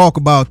paid to talk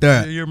about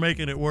that. You're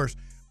making it worse.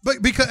 But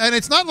and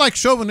it's not like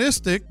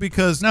chauvinistic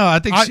because no, I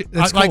think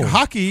it's like cool.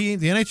 hockey,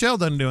 the NHL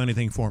doesn't do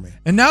anything for me.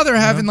 And now they're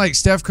having like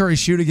Steph Curry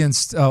shoot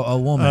against a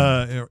woman.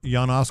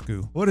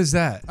 Ionescu. What is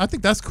that? I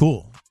think that's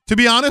cool. To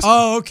be honest.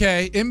 Oh,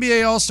 okay.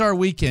 NBA All-Star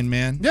Weekend,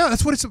 man. Yeah,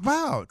 that's what it's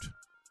about.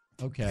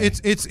 Okay.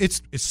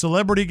 It's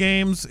celebrity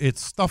games.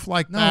 It's stuff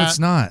like that. No, it's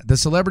not. The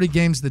celebrity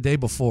game's the day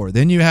before.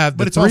 Then you have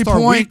the it's All-Star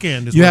 3-point.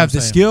 Weekend. You have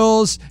the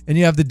skills, and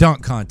you have the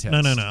dunk contest.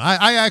 No.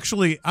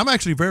 I'm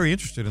actually very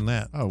interested in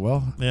that. Oh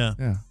well. Yeah.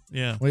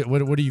 Wait,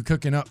 what are you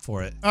cooking up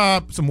for it?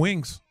 Some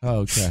wings. Oh,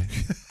 okay.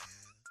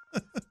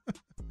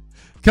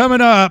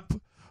 Coming up,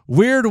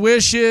 weird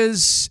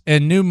wishes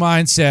and new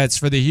mindsets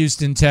for the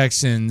Houston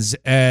Texans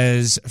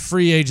as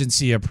free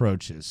agency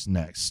approaches.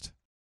 Next.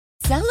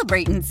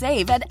 Celebrate and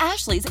save at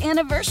Ashley's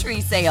Anniversary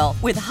Sale.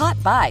 With Hot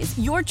Buys,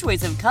 your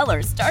choice of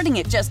colors starting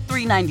at just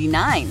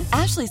 $3.99.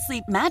 Ashley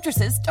Sleep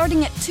mattresses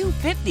starting at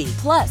 $2.50.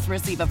 Plus,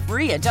 receive a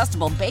free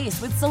adjustable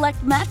base with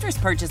select mattress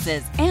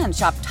purchases. And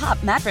shop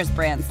top mattress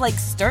brands like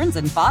Stearns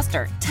 &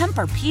 Foster,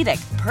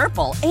 Tempur-Pedic,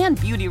 Purple, and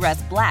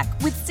Beautyrest Black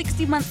with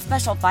 60-month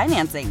special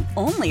financing.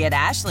 Only at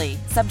Ashley.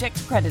 Subject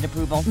to credit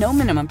approval. No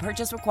minimum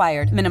purchase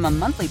required. Minimum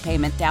monthly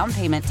payment, down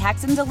payment,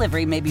 tax, and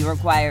delivery may be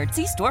required.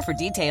 See store for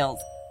details.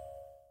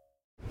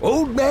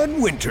 Old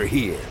Man Winter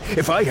here.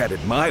 If I had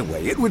it my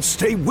way, it would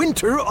stay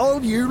winter all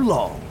year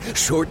long.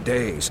 Short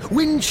days,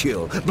 wind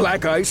chill,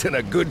 black ice, and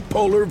a good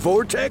polar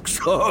vortex.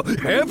 Oh,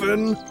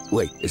 heaven.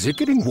 Wait, is it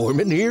getting warm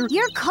in here?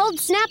 Your cold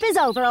snap is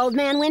over, Old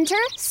Man Winter.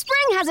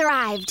 Spring has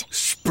arrived.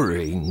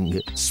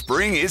 Spring.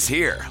 Spring is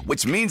here,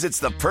 which means it's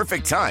the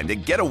perfect time to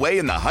get away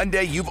in the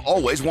Hyundai you've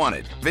always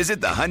wanted.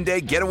 Visit the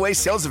Hyundai Getaway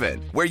Sales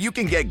Event, where you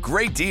can get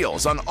great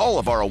deals on all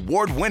of our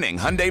award-winning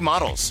Hyundai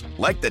models,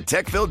 like the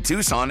tech-filled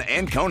Tucson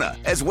and Kona,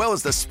 as well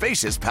as the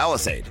spacious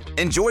Palisade.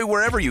 Enjoy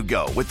wherever you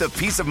go with the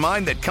peace of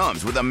mind that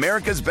comes with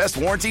America's best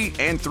warranty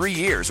and 3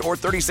 years or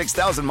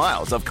 36,000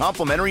 miles of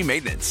complimentary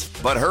maintenance.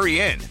 But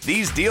hurry in,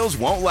 these deals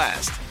won't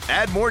last.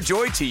 Add more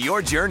joy to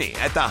your journey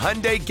at the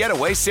Hyundai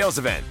Getaway Sales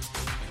Event.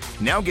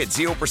 Now get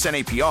 0%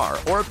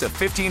 APR or up to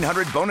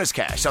 $1,500 bonus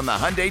cash on the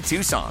Hyundai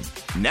Tucson.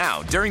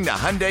 Now, during the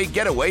Hyundai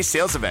Getaway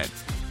Sales Event.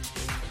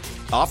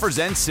 Offers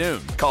end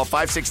soon. Call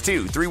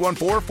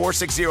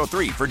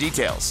 562-314-4603 for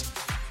details.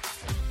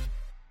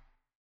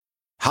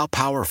 How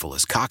powerful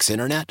is Cox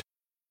Internet?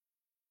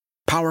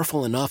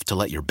 Powerful enough to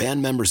let your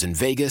band members in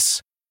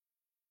Vegas,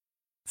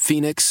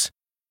 Phoenix,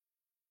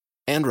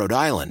 and Rhode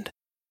Island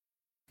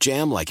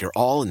jam like you're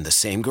all in the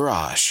same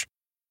garage.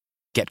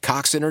 Get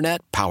Cox Internet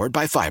powered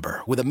by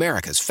fiber with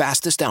America's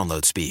fastest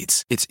download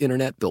speeds. It's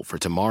internet built for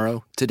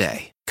tomorrow,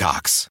 today.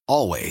 Cox,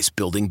 always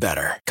building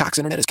better. Cox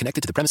Internet is connected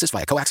to the premises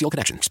via coaxial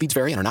connection. Speeds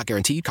vary and are not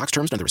guaranteed. Cox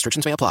terms and other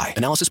restrictions may apply.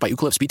 Analysis by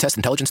Ookla of Speed Test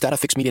Intelligence Data.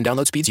 Fixed median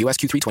download speeds. US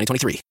Q3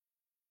 2023.